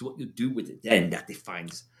AR. It's what you do with it then that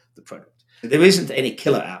defines the product. There isn't any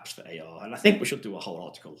killer apps for AR. And I think we should do a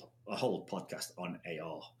whole podcast on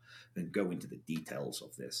AR and go into the details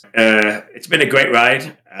of this. It's been a great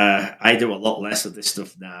ride. I do a lot less of this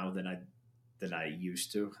stuff now than I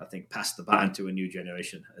used to. I think pass the baton to a new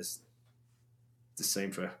generation is the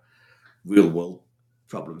same for real world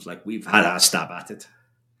problems. Like, we've had our stab at it.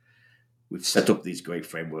 We've set up these great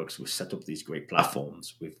frameworks. We've set up these great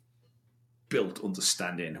platforms. We've built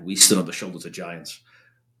understanding. We stood on the shoulders of giants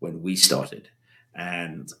when we started.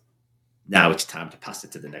 And now it's time to pass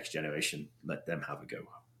it to the next generation. Let them have a go.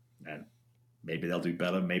 And maybe they'll do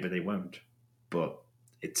better. Maybe they won't. But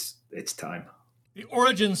it's time. The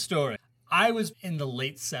origin story. I was in the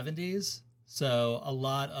late 70s. So a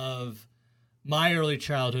lot of my early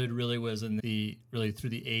childhood really was through the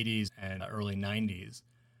 80s and early 90s.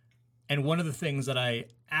 And one of the things that I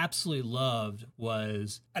absolutely loved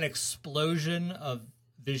was an explosion of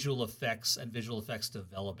visual effects and visual effects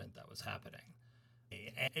development that was happening.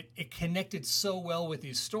 And it connected so well with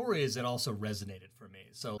these stories, it also resonated for me.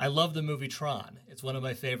 So I love the movie Tron. It's one of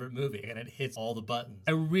my favorite movies, and it hits all the buttons.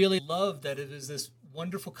 I really love that it is this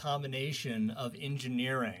wonderful combination of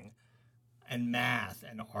engineering and math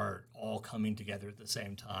and art all coming together at the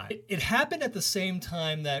same time. It happened at the same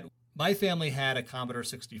time that my family had a Commodore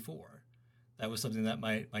 64. That was something that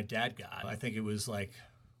my dad got. I think it was like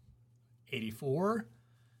 84,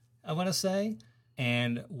 I want to say.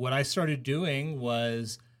 And what I started doing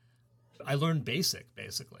was I learned BASIC,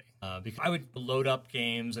 basically. Because I would load up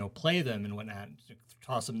games and play them and whatnot,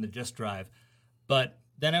 toss them in the disk drive. But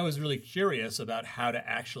then I was really curious about how to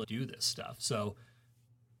actually do this stuff. So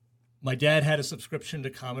my dad had a subscription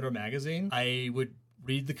to Commodore Magazine. I would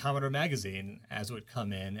read the Commodore Magazine as it would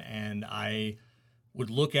come in, and I would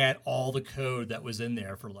look at all the code that was in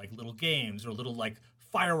there for like little games or little like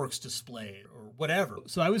fireworks display or whatever.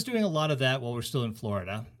 So I was doing a lot of that while we're still in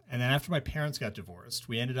Florida. And then after my parents got divorced,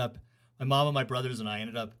 my mom and my brothers and I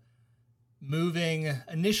ended up moving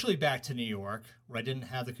initially back to New York, where I didn't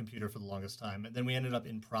have the computer for the longest time. And then we ended up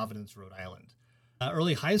in Providence, Rhode Island.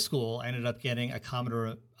 Early high school, I ended up getting a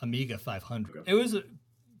Commodore Amiga 500. It was a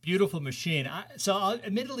beautiful machine.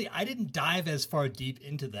 Admittedly, I didn't dive as far deep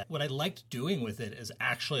into that. What I liked doing with it is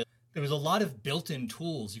actually there was a lot of built-in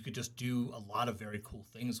tools you could just do a lot of very cool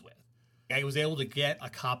things with. I was able to get a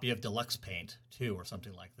copy of Deluxe Paint, too, or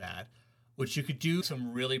something like that, which you could do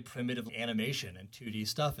some really primitive animation and 2D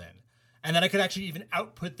stuff in. And then I could actually even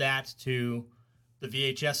output that to the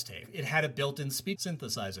VHS tape. It had a built-in speech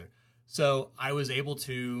synthesizer. So I was able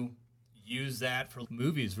to use that for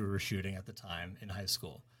movies we were shooting at the time in high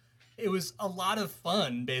school. It was a lot of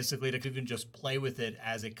fun, basically, to even just play with it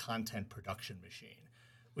as a content production machine,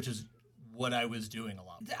 which is what I was doing a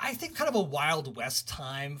lot. I think kind of a Wild West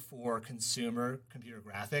time for consumer computer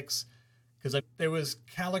graphics, because there was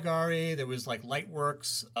Caligari, there was like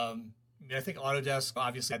Lightworks. I think Autodesk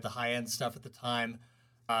obviously had the high-end stuff at the time.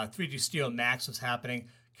 3D Studio Max was happening.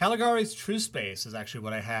 Caligari's True Space is actually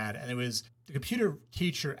what I had, and it was the computer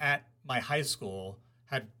teacher at my high school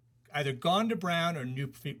had either gone to Brown or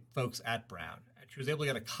knew folks at Brown. And she was able to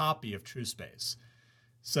get a copy of True Space.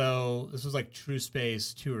 So this was like True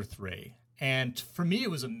Space 2 or 3. And for me, it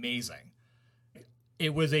was amazing.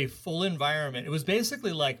 It was a full environment. It was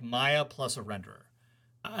basically like Maya plus a renderer.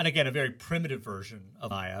 And again, a very primitive version of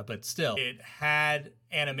Maya, but still. It had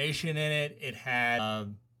animation in it. It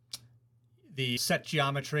had the set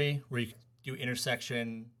geometry where you could do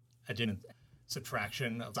intersection,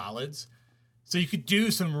 subtraction of solids. So you could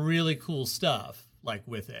do some really cool stuff like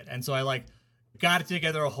with it. And so I got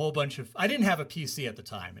together a whole bunch of, I didn't have a PC at the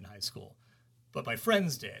time in high school, but my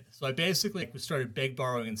friends did. So I basically started beg,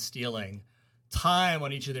 borrowing, and stealing time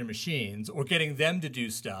on each of their machines or getting them to do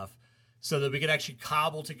stuff so that we could actually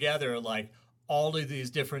cobble together like all of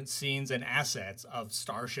these different scenes and assets of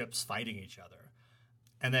starships fighting each other.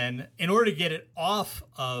 And then in order to get it off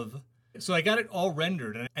of, so I got it all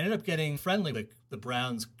rendered and I ended up getting friendly with the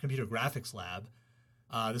Brown's computer graphics lab.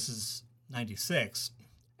 This is 96.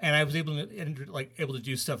 And I was able to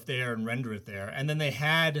do stuff there and render it there. And then they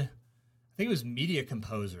had, I think it was Media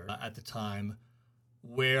Composer at the time,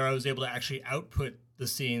 where I was able to actually output the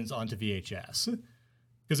scenes onto VHS.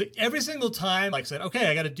 Because every single time, I said, okay,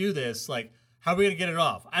 I got to do this. How are we going to get it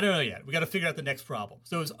off? I don't know yet. We got to figure out the next problem.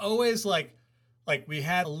 So it was always like we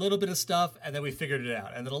had a little bit of stuff, and then we figured it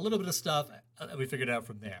out. And then a little bit of stuff, and we figured it out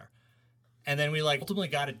from there. And then we ultimately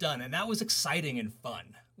got it done. And that was exciting and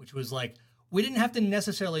fun, which was we didn't have to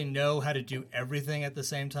necessarily know how to do everything at the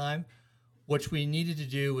same time. What we needed to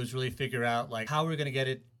do was really figure out how we're going to get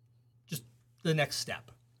it just the next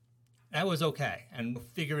step. That was okay. And we'll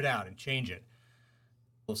figure it out and change it.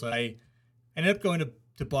 So I ended up going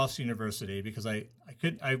to Boston University because I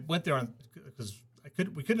went there because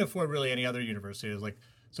we couldn't afford really any other university. So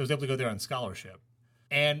I was able to go there on scholarship.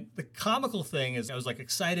 And the comical thing is I was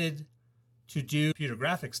excited to do computer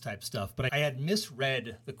graphics type stuff, but I had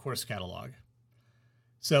misread the course catalog.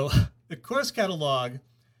 So the course catalog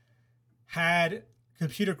had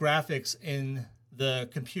computer graphics in the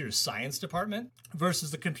computer science department versus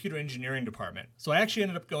the computer engineering department. So I actually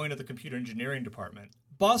ended up going to the computer engineering department.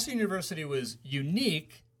 Boston University was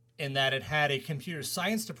unique in that it had a computer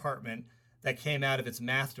science department that came out of its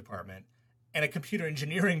math department and a computer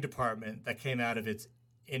engineering department that came out of its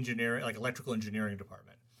engineering, like electrical engineering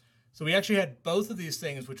department. So we actually had both of these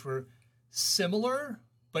things, which were similar,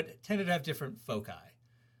 but tended to have different foci.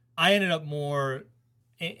 I ended up more,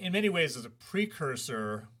 in many ways, as a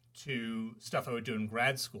precursor to stuff I would do in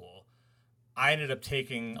grad school. I ended up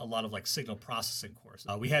taking a lot of like signal processing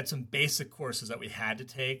courses. We had some basic courses that we had to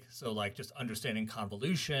take. So like just understanding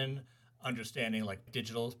convolution, understanding like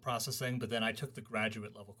digital processing. But then I took the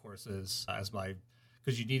graduate level courses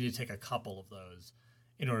because you needed to take a couple of those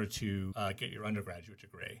in order to get your undergraduate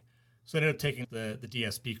degree. So I ended up taking the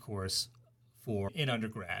DSP course in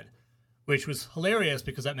undergrad, which was hilarious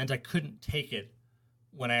because that meant I couldn't take it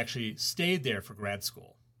when I actually stayed there for grad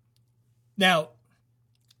school. Now,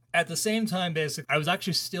 at the same time, basically, I was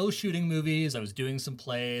actually still shooting movies. I was doing some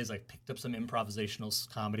plays. I picked up some improvisational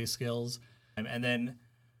comedy skills. And then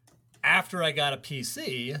after I got a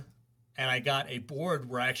PC and I got a board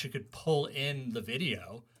where I actually could pull in the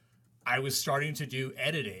video, I was starting to do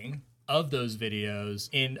editing of those videos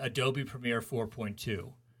in Adobe Premiere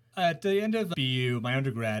 4.2. At the end of BU, my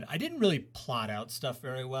undergrad, I didn't really plot out stuff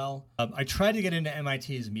very well. I tried to get into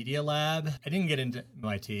MIT's Media Lab. I didn't get into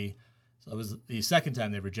MIT. So it was the second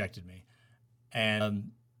time they rejected me.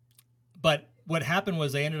 But what happened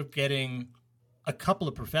was I ended up getting a couple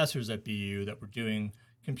of professors at BU that were doing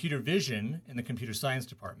computer vision in the computer science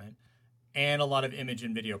department and a lot of image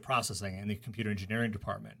and video processing in the computer engineering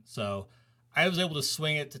department. So I was able to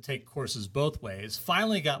swing it to take courses both ways.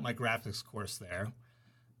 Finally got my graphics course there.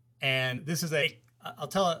 And this is I'll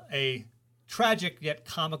tell a tragic yet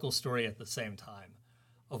comical story at the same time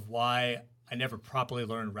of why I never properly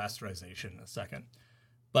learned rasterization in a second.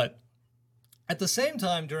 But at the same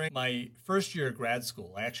time, during my first year of grad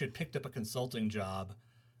school, I actually picked up a consulting job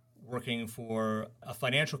working for a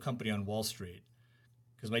financial company on Wall Street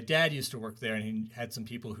because my dad used to work there and he had some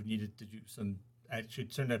people who needed to do actually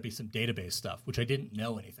turned out to be some database stuff, which I didn't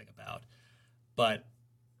know anything about. But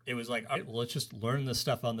it was like, all right, well, let's just learn this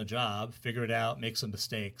stuff on the job, figure it out, make some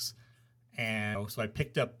mistakes. And so I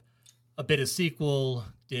picked up a bit of SQL,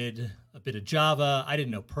 did a bit of Java. I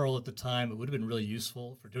didn't know Perl at the time. It would have been really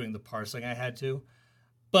useful for doing the parsing I had to.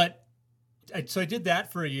 But so I did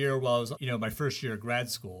that for a year while I was, my first year of grad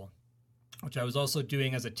school, which I was also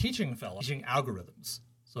doing as a teaching fellow, teaching algorithms.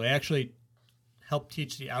 So I actually helped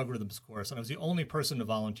teach the algorithms course, and I was the only person to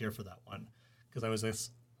volunteer for that one because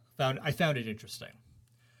I found it interesting.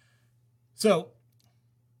 So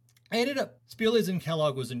I ended up, Spearleys and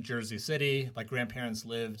Kellogg was in Jersey City. My grandparents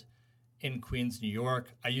lived in Queens, New York.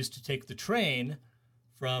 I used to take the train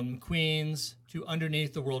from Queens to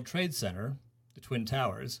underneath the World Trade Center, the Twin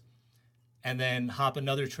Towers, and then hop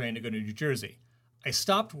another train to go to New Jersey. I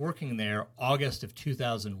stopped working there August of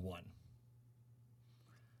 2001.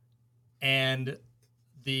 And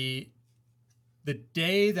the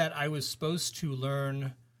day that I was supposed to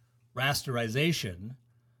learn rasterization,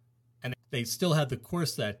 and they still had the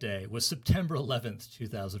course that day, was September 11th,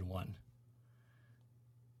 2001.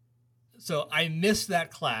 So I missed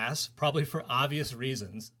that class, probably for obvious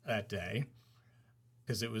reasons that day,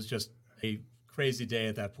 because it was just a crazy day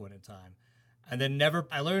at that point in time. And then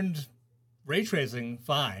I learned ray tracing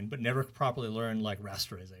fine, but never properly learned like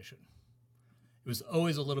rasterization. It was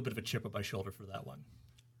always a little bit of a chip on my shoulder for that one.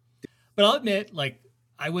 But I'll admit,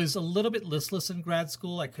 I was a little bit listless in grad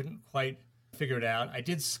school. I couldn't quite figure it out. I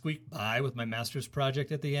did squeak by with my master's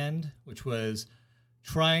project at the end, which was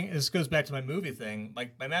this goes back to my movie thing.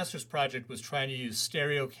 My master's project was trying to use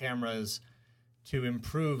stereo cameras to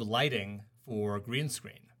improve lighting for green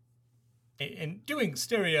screen. And doing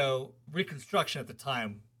stereo reconstruction at the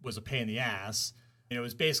time was a pain in the ass. It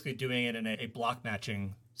was basically doing it in a block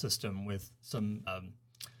matching system with some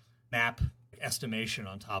map estimation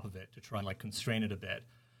on top of it to try and constrain it a bit.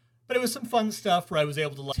 But it was some fun stuff where I was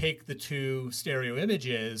able to take the two stereo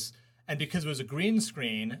images, and because it was a green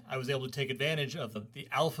screen, I was able to take advantage of the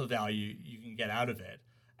alpha value you can get out of it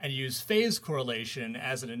and use phase correlation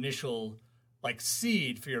as an initial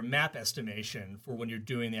seed for your map estimation for when you're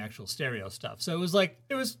doing the actual stereo stuff. So it was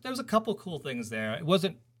there was a couple cool things there. It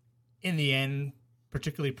wasn't in the end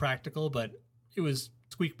particularly practical, but it was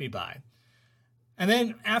squeaked me by. And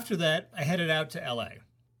then after that, I headed out to LA.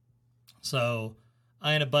 So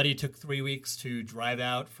I and a buddy took 3 weeks to drive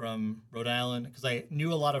out from Rhode Island because I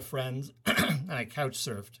knew a lot of friends and I couch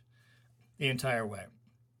surfed the entire way.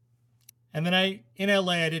 And then in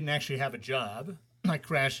LA, I didn't actually have a job. I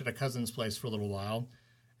crashed at a cousin's place for a little while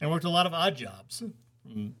and worked a lot of odd jobs,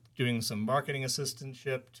 from doing some marketing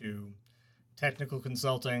assistantship to technical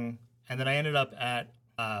consulting. And then I ended up at,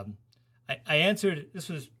 I answered, this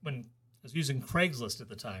was when I was using Craigslist at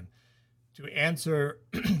the time, to answer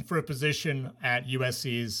for a position at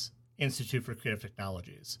USC's Institute for Creative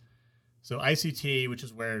Technologies. So ICT, which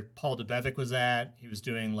is where Paul DeBevic was at, he was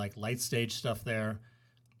doing like light stage stuff there.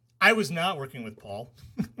 I was not working with Paul.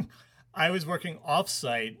 I was working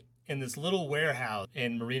offsite in this little warehouse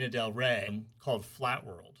in Marina del Rey called Flat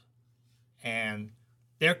World. And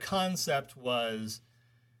their concept was,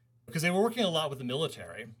 because they were working a lot with the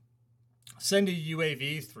military, send a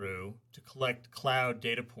UAV through to collect cloud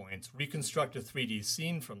data points, reconstruct a 3D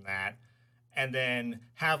scene from that, and then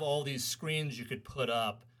have all these screens you could put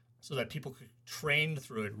up so that people could train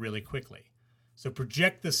through it really quickly. So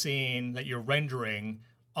project the scene that you're rendering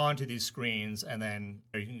onto these screens, and then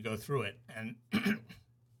you can go through it. And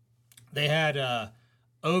they had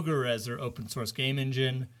Ogre as their open source game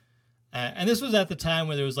engine. And this was at the time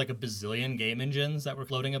where there was like a bazillion game engines that were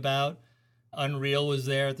floating about. Unreal was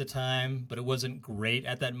there at the time, but it wasn't great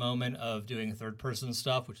at that moment of doing third-person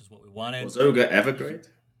stuff, which is what we wanted. Was Ogre ever great?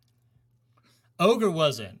 Ogre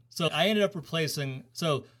wasn't. So I ended up replacing...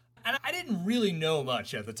 So and I didn't really know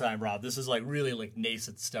much at the time, Rob. This is like really like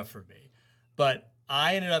nascent stuff for me. But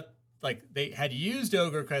I ended up... Like, they had used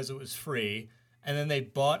Ogre because it was free, and then they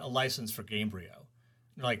bought a license for Gamebryo.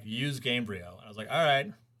 They're like, use Gamebryo. And I was like, all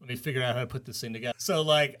right, let me figure out how to put this thing together. So,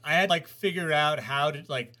 like, I had, like, figure out how to,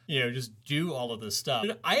 like, just do all of this stuff.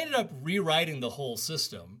 I ended up rewriting the whole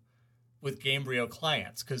system with Gamebryo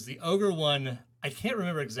clients because the Ogre one, I can't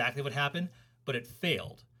remember exactly what happened, but it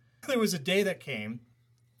failed. There was a day that came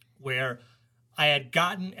where I had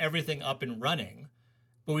gotten everything up and running,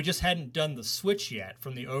 but we just hadn't done the switch yet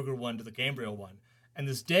from the Ogre one to the Gamebryo one. And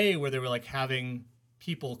this day where they were, like, having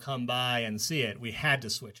people come by and see it, we had to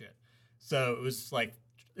switch it. So it was, like,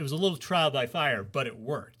 it was a little trial by fire, but it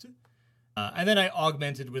worked. And then I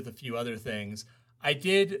augmented with a few other things. I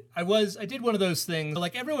did one of those things,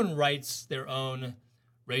 like everyone writes their own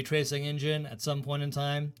ray tracing engine at some point in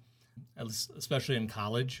time, especially in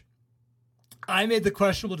college. I made the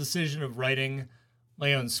questionable decision of writing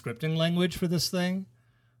my own scripting language for this thing,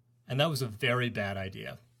 and that was a very bad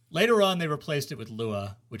idea. Later on, they replaced it with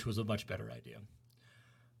Lua, which was a much better idea.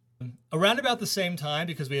 Around about the same time,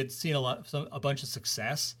 because we had seen a bunch of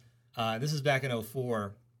success, this is back in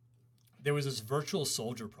 2004, there was this virtual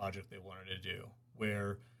soldier project they wanted to do,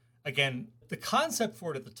 where, again, the concept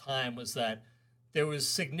for it at the time was that there was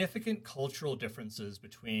significant cultural differences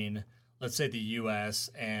between, let's say, the U.S.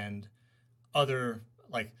 and other,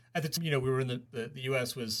 like, at the time, we were in the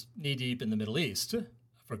U.S. was knee-deep in the Middle East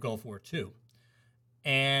for Gulf War II.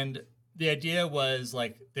 And the idea was,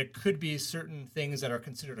 like, there could be certain things that are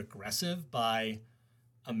considered aggressive by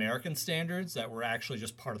American standards that were actually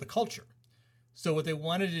just part of the culture. So what they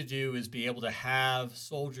wanted to do is be able to have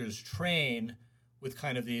soldiers train with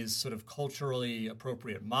kind of these sort of culturally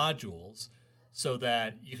appropriate modules so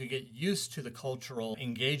that you could get used to the cultural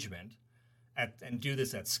engagement and do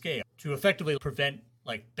this at scale to effectively prevent,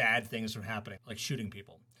 like, bad things from happening, like shooting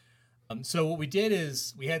people. So what we did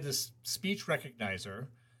is we had this speech recognizer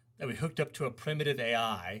that we hooked up to a primitive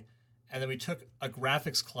AI, and then we took a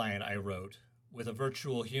graphics client I wrote with a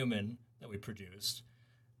virtual human that we produced.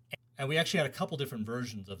 And we actually had a couple different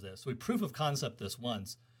versions of this. We proof of concept this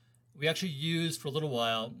once. We actually used for a little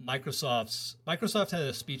while Microsoft had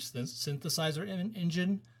a speech synthesizer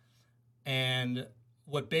engine, and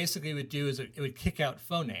what basically it would do is it would kick out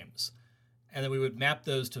phone names. And then we would map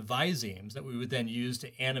those to visemes that we would then use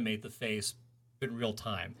to animate the face in real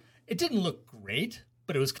time. It didn't look great,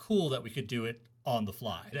 but it was cool that we could do it on the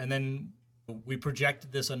fly. And then we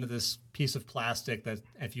projected this onto this piece of plastic that,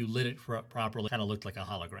 if you lit it properly, kind of looked like a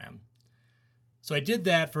hologram. So I did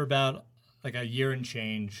that for about like a year and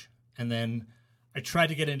change. And then I tried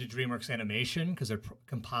to get into DreamWorks Animation because their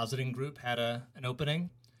compositing group had an opening.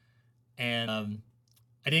 And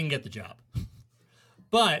I didn't get the job.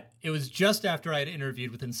 But it was just after I had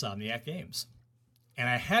interviewed with Insomniac Games. And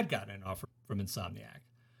I had gotten an offer from Insomniac.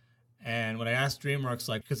 And when I asked DreamWorks,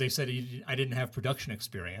 like, because they said I didn't have production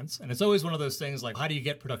experience. And it's always one of those things, like, how do you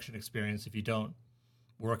get production experience if you don't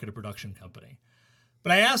work at a production company?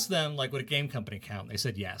 But I asked them, like, would a game company count? They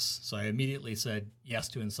said yes. So I immediately said yes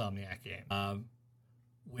to Insomniac Games,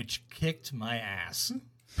 which kicked my ass.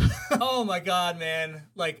 Oh my God, man.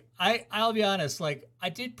 Like, I'll be honest, like, I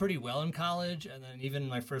did pretty well in college. And then even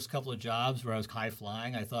my first couple of jobs where I was high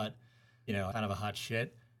flying, I thought, kind of a hot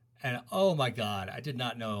shit. And oh my God, I did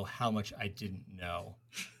not know how much I didn't know.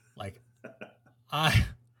 Like,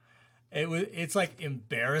 It's like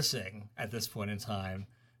embarrassing at this point in time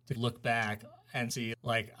to look back and see,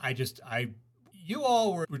 like, you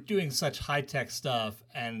all were doing such high tech stuff,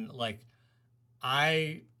 and like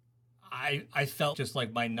I felt just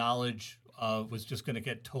like my knowledge was just going to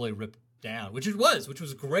get totally ripped down, which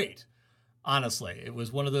was great. Honestly, it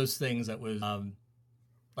was one of those things that was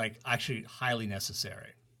like actually highly necessary.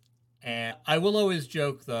 And I will always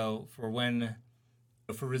joke though, for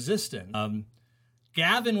Resistance,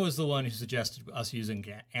 Gavin was the one who suggested us using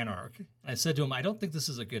Anarch. I said to him, I don't think this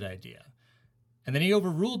is a good idea. And then he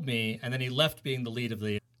overruled me, and then he left being the lead of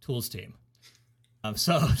the tools team.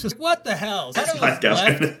 So I was just, what the hell?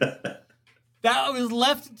 I was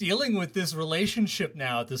left dealing with this relationship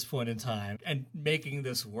now at this point in time and making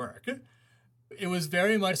this work. It was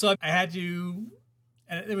very much so. I had to,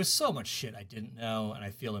 and there was so much shit I didn't know, and I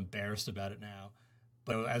feel embarrassed about it now.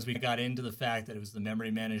 But as we got into the fact that it was the memory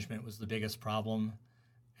management was the biggest problem,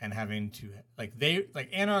 and having to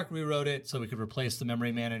Anarch rewrote it so we could replace the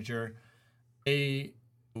memory manager. They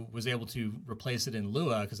was able to replace it in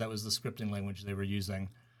Lua because that was the scripting language they were using.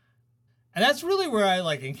 And that's really where I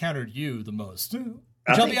like encountered you the most. Which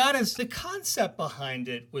I'll be honest, the concept behind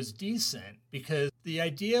it was decent because the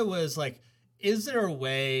idea was like, is there a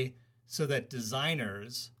way so that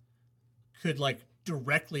designers could like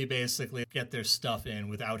directly basically get their stuff in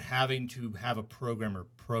without having to have a programmer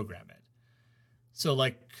program it? So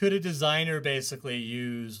like, could a designer basically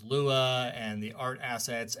use Lua and the art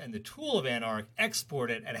assets and the tool of Anarch,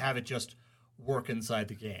 export it, and have it just work inside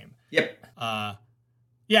the game? Yep.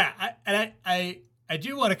 Yeah, I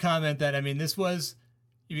do want to comment that, I mean, this was,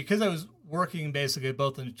 because I was working basically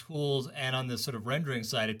both on the tools and on this sort of rendering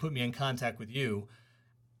side, it put me in contact with you,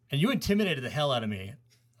 and you intimidated the hell out of me.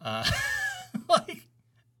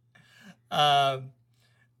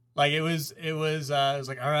 Like it was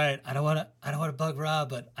like, all right, I don't want to bug Rob,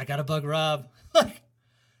 but I got to bug Rob.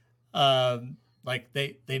 Like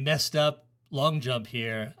they messed up long jump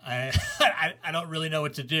here. I don't really know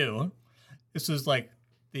what to do. This was like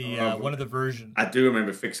the one of the versions. I do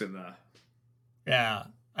remember fixing that. Yeah,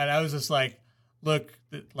 and I was just like, look,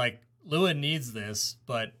 like Lua needs this,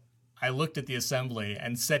 but I looked at the assembly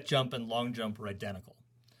and set jump and long jump were identical,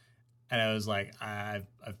 and I was like,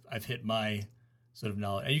 I've hit my sort of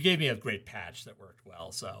knowledge. And you gave me a great patch that worked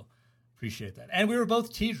well, so appreciate that. And we were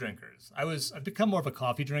both tea drinkers. I've become more of a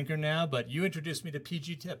coffee drinker now, but you introduced me to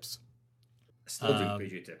PG Tips. Still drink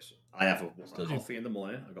PG Tips. I have a coffee in the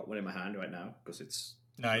morning. I've got one in my hand right now because it's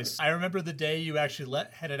nice. I remember the day you actually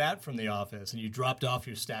headed out from the office and you dropped off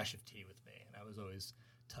your stash of tea with me, and I was always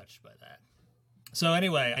touched by that. So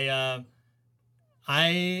anyway,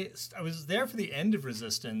 I was there for the end of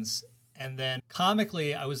Resistance, and then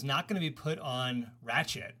comically, I was not going to be put on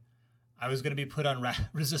Ratchet. I was going to be put on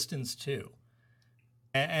Resistance 2.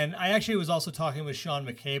 And I actually was also talking with Sean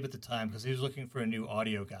McCabe at the time because he was looking for a new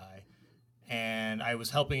audio guy. And I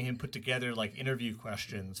was helping him put together like interview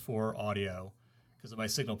questions for audio because of my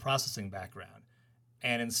signal processing background.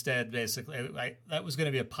 And instead, basically, that was going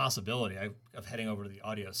to be a possibility of heading over to the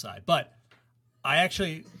audio side. But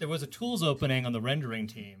there was a tools opening on the rendering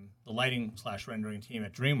team, the lighting/rendering team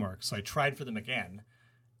at DreamWorks. So I tried for them again,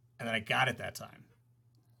 and then I got it that time.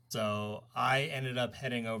 So I ended up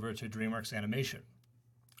heading over to DreamWorks Animation,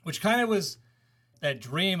 which kind of was that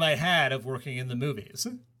dream I had of working in the movies.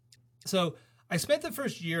 So I spent the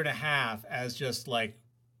first year and a half as just like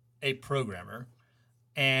a programmer,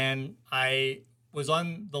 and I was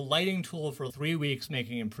on the lighting tool for 3 weeks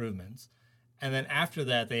making improvements. And then after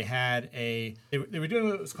that, they were doing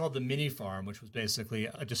what was called the mini farm, which was basically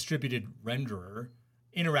a distributed renderer,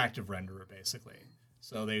 interactive renderer, basically.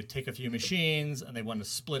 So they would take a few machines and they wanted to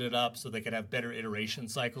split it up so they could have better iteration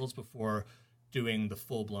cycles before doing the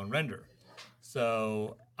full-blown render.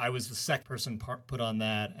 So I was the second person put on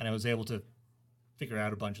that, and I was able to figure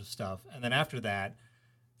out a bunch of stuff. And then after that,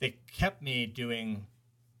 they kept me doing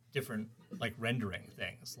different like rendering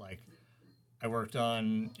things. Like I worked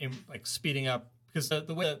on like speeding up, because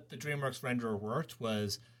the way the DreamWorks renderer worked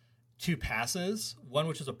was 2 passes, one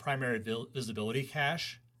which was a primary visibility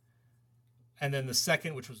cache, and then the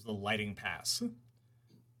second, which was the lighting pass.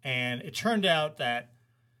 And it turned out that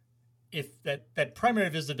if that primary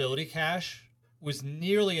visibility cache was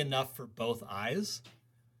nearly enough for both eyes,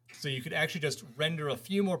 so you could actually just render a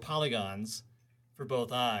few more polygons for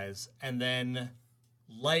both eyes and then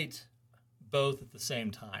light both at the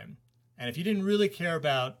same time. And if you didn't really care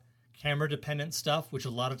about camera-dependent stuff, which a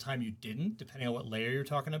lot of time you didn't, depending on what layer you're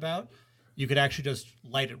talking about, you could actually just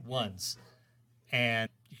light it once, and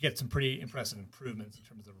you get some pretty impressive improvements in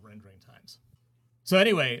terms of rendering times. So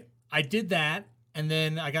anyway, I did that, And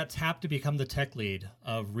then I got tapped to become the tech lead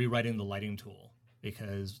of rewriting the lighting tool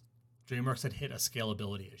because DreamWorks had hit a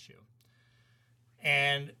scalability issue.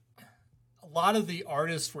 And a lot of the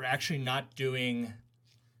artists were actually not doing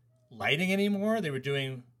lighting anymore. They were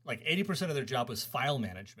doing like 80% of their job was file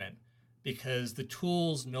management because the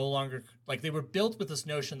tools no longer, like they were built with this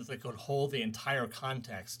notion that they could hold the entire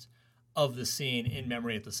context of the scene in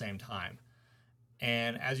memory at the same time.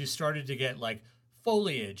 And as you started to get like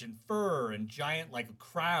foliage and fur and giant like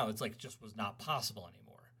crowds, like just was not possible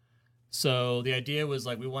anymore. So the idea was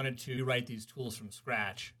like we wanted to write these tools from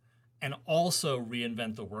scratch and also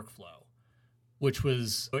reinvent the workflow, which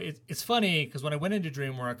was, it's funny because when I went into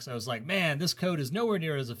DreamWorks, I was like, man, this code is nowhere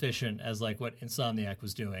near as efficient as like what Insomniac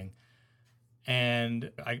was doing.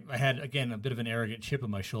 And I had, again, a bit of an arrogant chip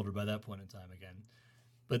on my shoulder by that point in time again.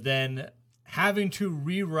 But then having to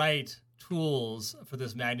rewrite tools for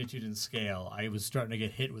this magnitude and scale, I was starting to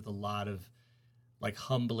get hit with a lot of like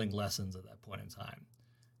humbling lessons at that point in time.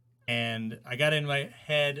 And I got in my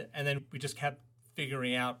head, and then we just kept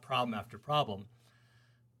figuring out problem after problem.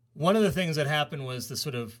 One of the things that happened was the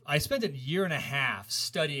sort of, I spent a year and a half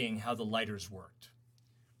studying how the lighters worked,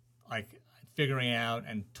 like figuring out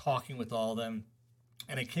and talking with all of them.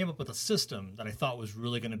 And I came up with a system that I thought was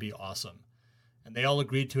really going to be awesome. And they all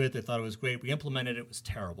agreed to it. They thought it was great. We implemented it. It was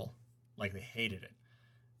terrible. Like they hated it.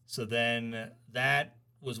 So then that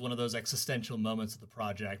was one of those existential moments of the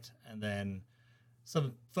project. And then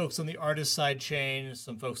some folks on the artist side changed.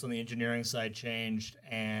 Some folks on the engineering side changed.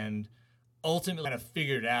 And ultimately kind of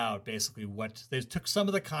figured out basically what they took some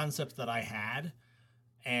of the concepts that I had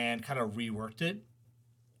and kind of reworked it.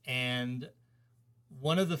 And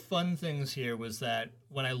one of the fun things here was that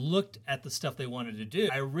when I looked at the stuff they wanted to do,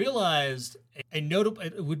 I realized a notable,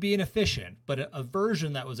 it would be inefficient, but a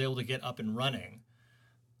version that was able to get up and running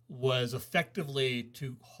was effectively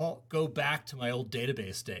to go back to my old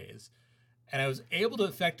database days. And I was able to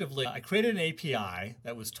effectively, I created an API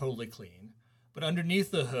that was totally clean, but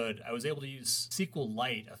underneath the hood, I was able to use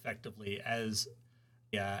SQLite effectively as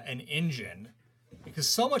an engine because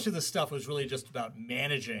so much of the stuff was really just about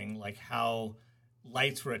managing like how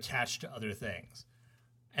lights were attached to other things.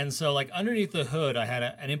 And so like underneath the hood, I had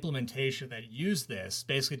an implementation that used this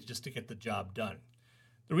basically just to get the job done.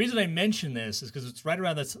 The reason I mention this is because it's right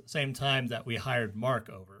around the same time that we hired Mark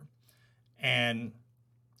over. And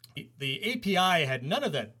the API had none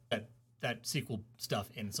of that SQL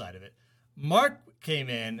stuff inside of it. Mark came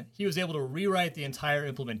in, he was able to rewrite the entire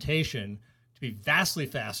implementation to be vastly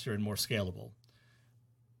faster and more scalable.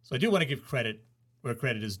 So I do want to give credit where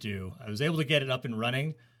credit is due. I was able to get it up and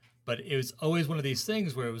running, but it was always one of these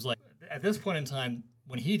things where it was like, at this point in time,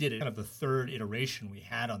 when he did it, kind of the third iteration we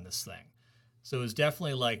had on this thing. So it was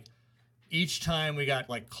definitely like each time we got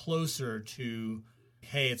like closer to,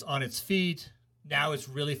 hey, it's on its feet. Now it's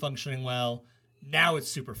really functioning well. Now it's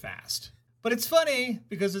super fast. But it's funny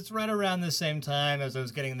because it's right around the same time as I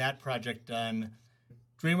was getting that project done.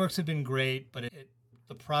 DreamWorks had been great, but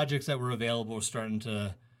the projects that were available were starting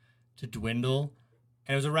to dwindle.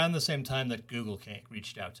 And it was around the same time that Google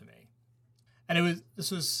reached out to me. And this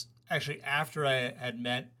was actually after I had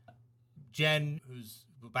met Jen, who's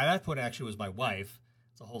by that point actually was my wife.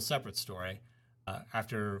 It's a whole separate story.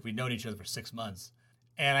 After we'd known each other for 6 months.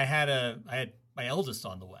 And I had my eldest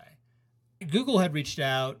on the way. Google had reached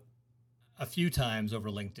out a few times over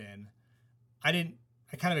LinkedIn. I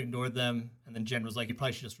kind of ignored them. And then Jen was like, you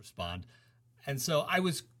probably should just respond. And so I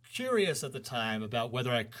was curious at the time about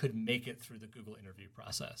whether I could make it through the Google interview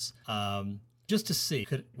process, just to see,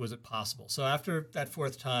 was it possible? So after that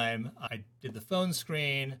fourth time, I did the phone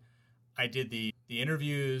screen, I did the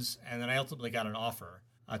interviews, and then I ultimately got an offer,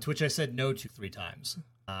 to which I said no to 3 times.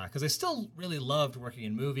 Because I still really loved working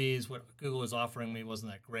in movies. What Google was offering me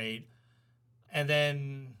wasn't that great. And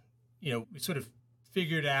then, we sort of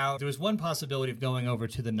figured out there was one possibility of going over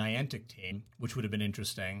to the Niantic team, which would have been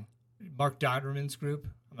interesting. Mark Dodderman's group.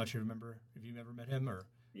 I'm not sure if you've ever met him or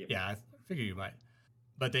Yep. Yeah, I figure you might.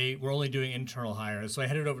 But they were only doing internal hires, so I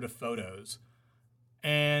headed over to photos.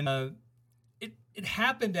 And it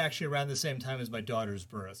happened actually around the same time as my daughter's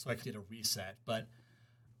birth, so I did a reset. But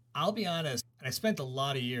I'll be honest, and I spent a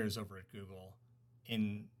lot of years over at Google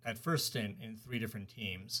in that first stint in 3 different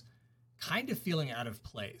teams, kind of feeling out of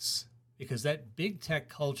place because that big tech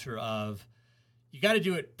culture of you got to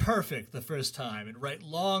do it perfect the first time and write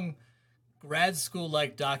long grad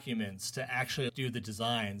school-like documents to actually do the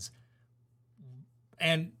designs.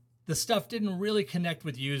 And the stuff didn't really connect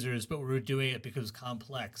with users, but we were doing it because it was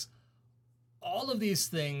complex. All of these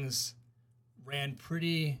things ran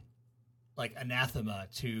pretty like anathema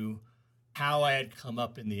to how I had come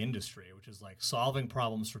up in the industry, which is like solving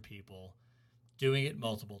problems for people, doing it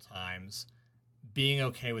multiple times, being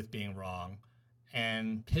okay with being wrong,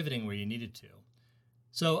 and pivoting where you needed to.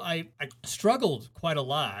 So I struggled quite a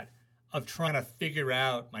lot of trying to figure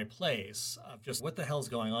out my place of just what the hell's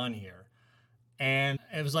going on here. And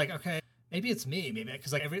it was like, okay, maybe it's me. Maybe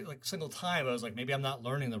because like every single time I was like, maybe I'm not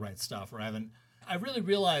learning the right stuff, or I haven't. I really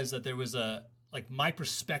realized that there was my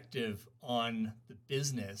perspective on the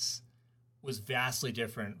business was vastly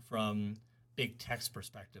different from big tech's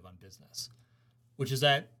perspective on business, which is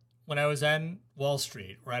that when I was in Wall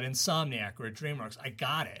Street or at Insomniac or at DreamWorks, I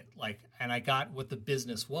got it. And I got what the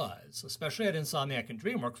business was. Especially at Insomniac and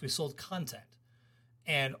DreamWorks, we sold content.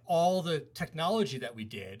 And all the technology that we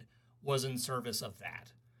did was in service of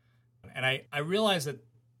that. And I realized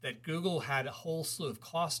that Google had a whole slew of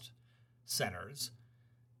cost centers,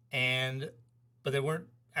 but they weren't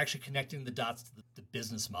actually connecting the dots to the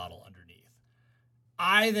business model underneath.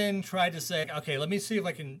 I then tried to say, okay, let me see if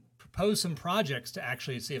I can propose some projects to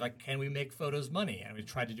actually see if can we make photos money. And we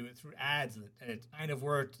tried to do it through ads, and it kind of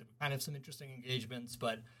worked. Kind of some interesting engagements,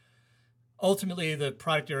 but ultimately the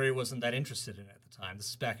product area wasn't that interested in it at the time. This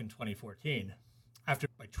is back in 2014, after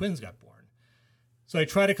my twins got born. So I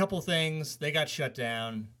tried a couple things. They got shut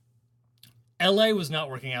down. LA was not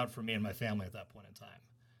working out for me and my family at that point in time.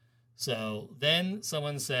 So then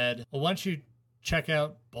someone said, well, why don't you check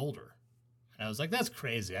out Boulder? And I was like, that's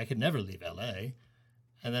crazy. I could never leave LA.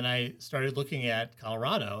 And then I started looking at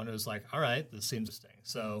Colorado, and it was like, all right, this seems interesting.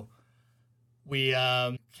 So we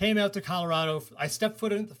came out to Colorado. I stepped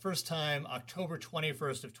foot in it the first time, October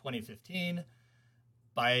 21st of 2015.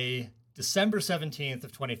 By December 17th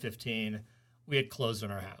of 2015, we had closed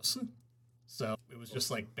on our house. So it was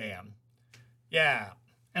just like, bam. Yeah.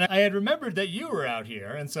 And I had remembered that you were out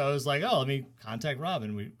here. And so I was like, oh, let me contact Rob.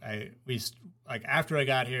 And we after I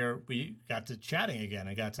got here, we got to chatting again.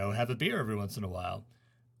 I got to have a beer every once in a while.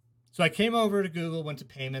 So I came over to Google, went to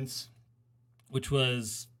payments, which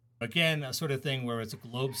was, again, a sort of thing where it's a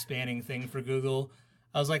globe-spanning thing for Google.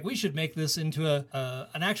 I was like, we should make this into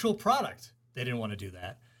an actual product. They didn't want to do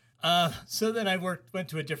that. So then I went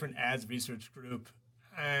to a different ads research group,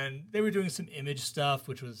 and they were doing some image stuff,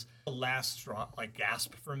 which was the last straw,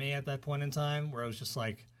 gasp for me at that point in time, where I was just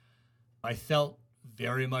like, I felt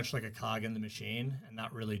very much like a cog in the machine and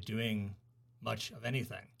not really doing much of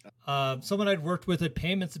anything. Someone I'd worked with at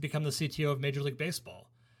Payments had become the CTO of Major League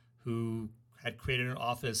Baseball, who had created an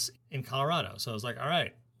office in Colorado. So I was like, all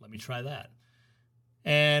right, let me try that.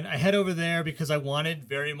 And I head over there because I wanted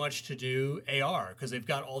very much to do AR, because they've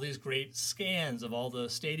got all these great scans of all the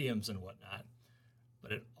stadiums and whatnot.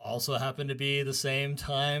 But it also happened to be the same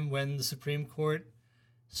time when the Supreme Court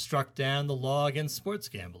struck down the law against sports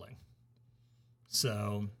gambling.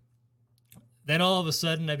 So then all of a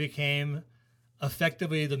sudden I became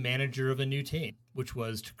effectively the manager of a new team, which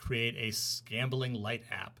was to create a gambling light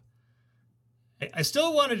app. I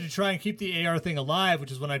still wanted to try and keep the AR thing alive,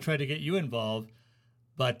 which is when I tried to get you involved,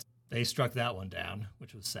 but they struck that one down,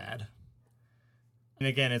 which was sad. And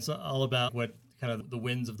again, it's all about what kind of the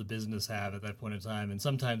winds of the business have at that point in time, and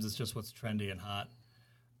sometimes it's just what's trendy and hot.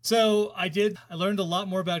 So I learned a lot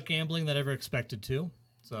more about gambling than I ever expected to.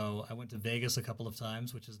 So I went to Vegas a couple of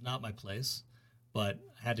times, which is not my place, but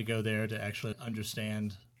I had to go there to actually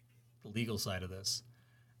understand the legal side of this.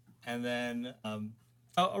 And then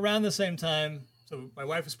around the same time, so my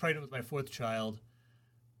wife was pregnant with my fourth child.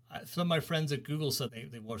 Some of my friends at Google said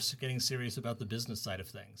they were getting serious about the business side of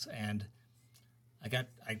things. And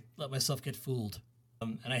I let myself get fooled.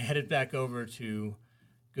 And I headed back over to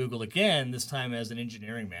Google again, this time as an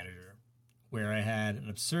engineering manager, where I had an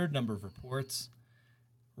absurd number of reports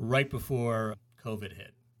right before COVID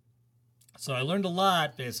hit. So I learned a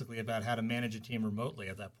lot, basically, about how to manage a team remotely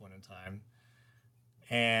at that point in time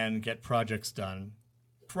and get projects done.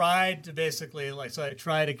 Tried to basically, so I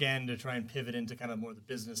tried again to try and pivot into kind of more the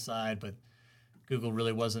business side, but Google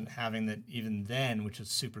really wasn't having that even then, which is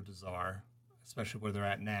super bizarre, especially where they're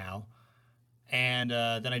at now. And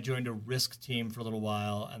then I joined a risk team for a little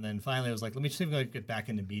while, and then finally I was like, let me see if I can get back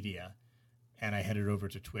into media. And I headed over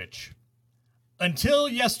to Twitch. Until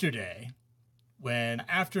yesterday, when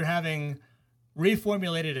after having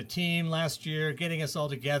reformulated a team last year, getting us all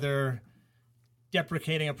together,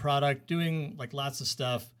 deprecating a product, doing lots of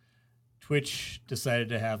stuff, Twitch decided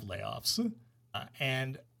to have layoffs.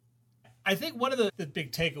 And I think one of the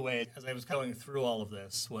big takeaways as I was going through all of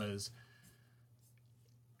this was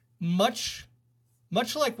much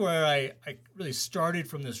like where I really started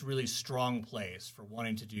from this really strong place for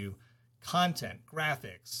wanting to do content,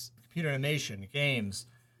 graphics, computer animation, games,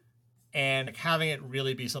 and having it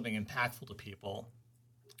really be something impactful to people.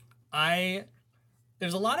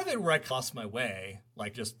 There's a lot of it where I lost my way,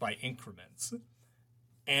 just by increments.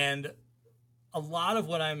 And a lot of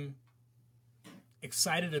what I'm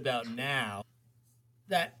excited about now,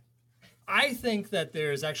 that I think that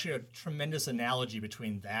there's actually a tremendous analogy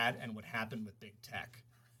between that and what happened with big tech,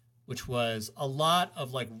 which was a lot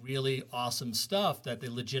of like really awesome stuff that they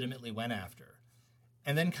legitimately went after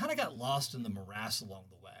and then kind of got lost in the morass along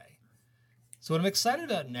the way. So what I'm excited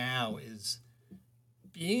about now is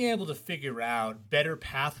being able to figure out better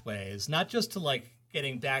pathways, not just to like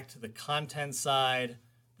getting back to the content side,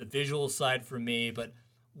 the visual side for me, but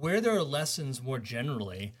where there are lessons more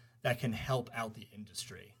generally that can help out the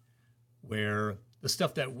industry, where the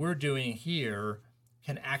stuff that we're doing here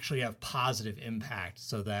can actually have positive impact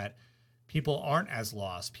so that people aren't as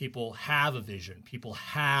lost. People have a vision. People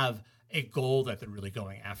have a goal that they're really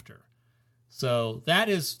going after. So that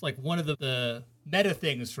is like one of the meta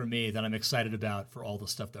things for me that I'm excited about for all the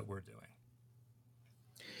stuff that we're doing.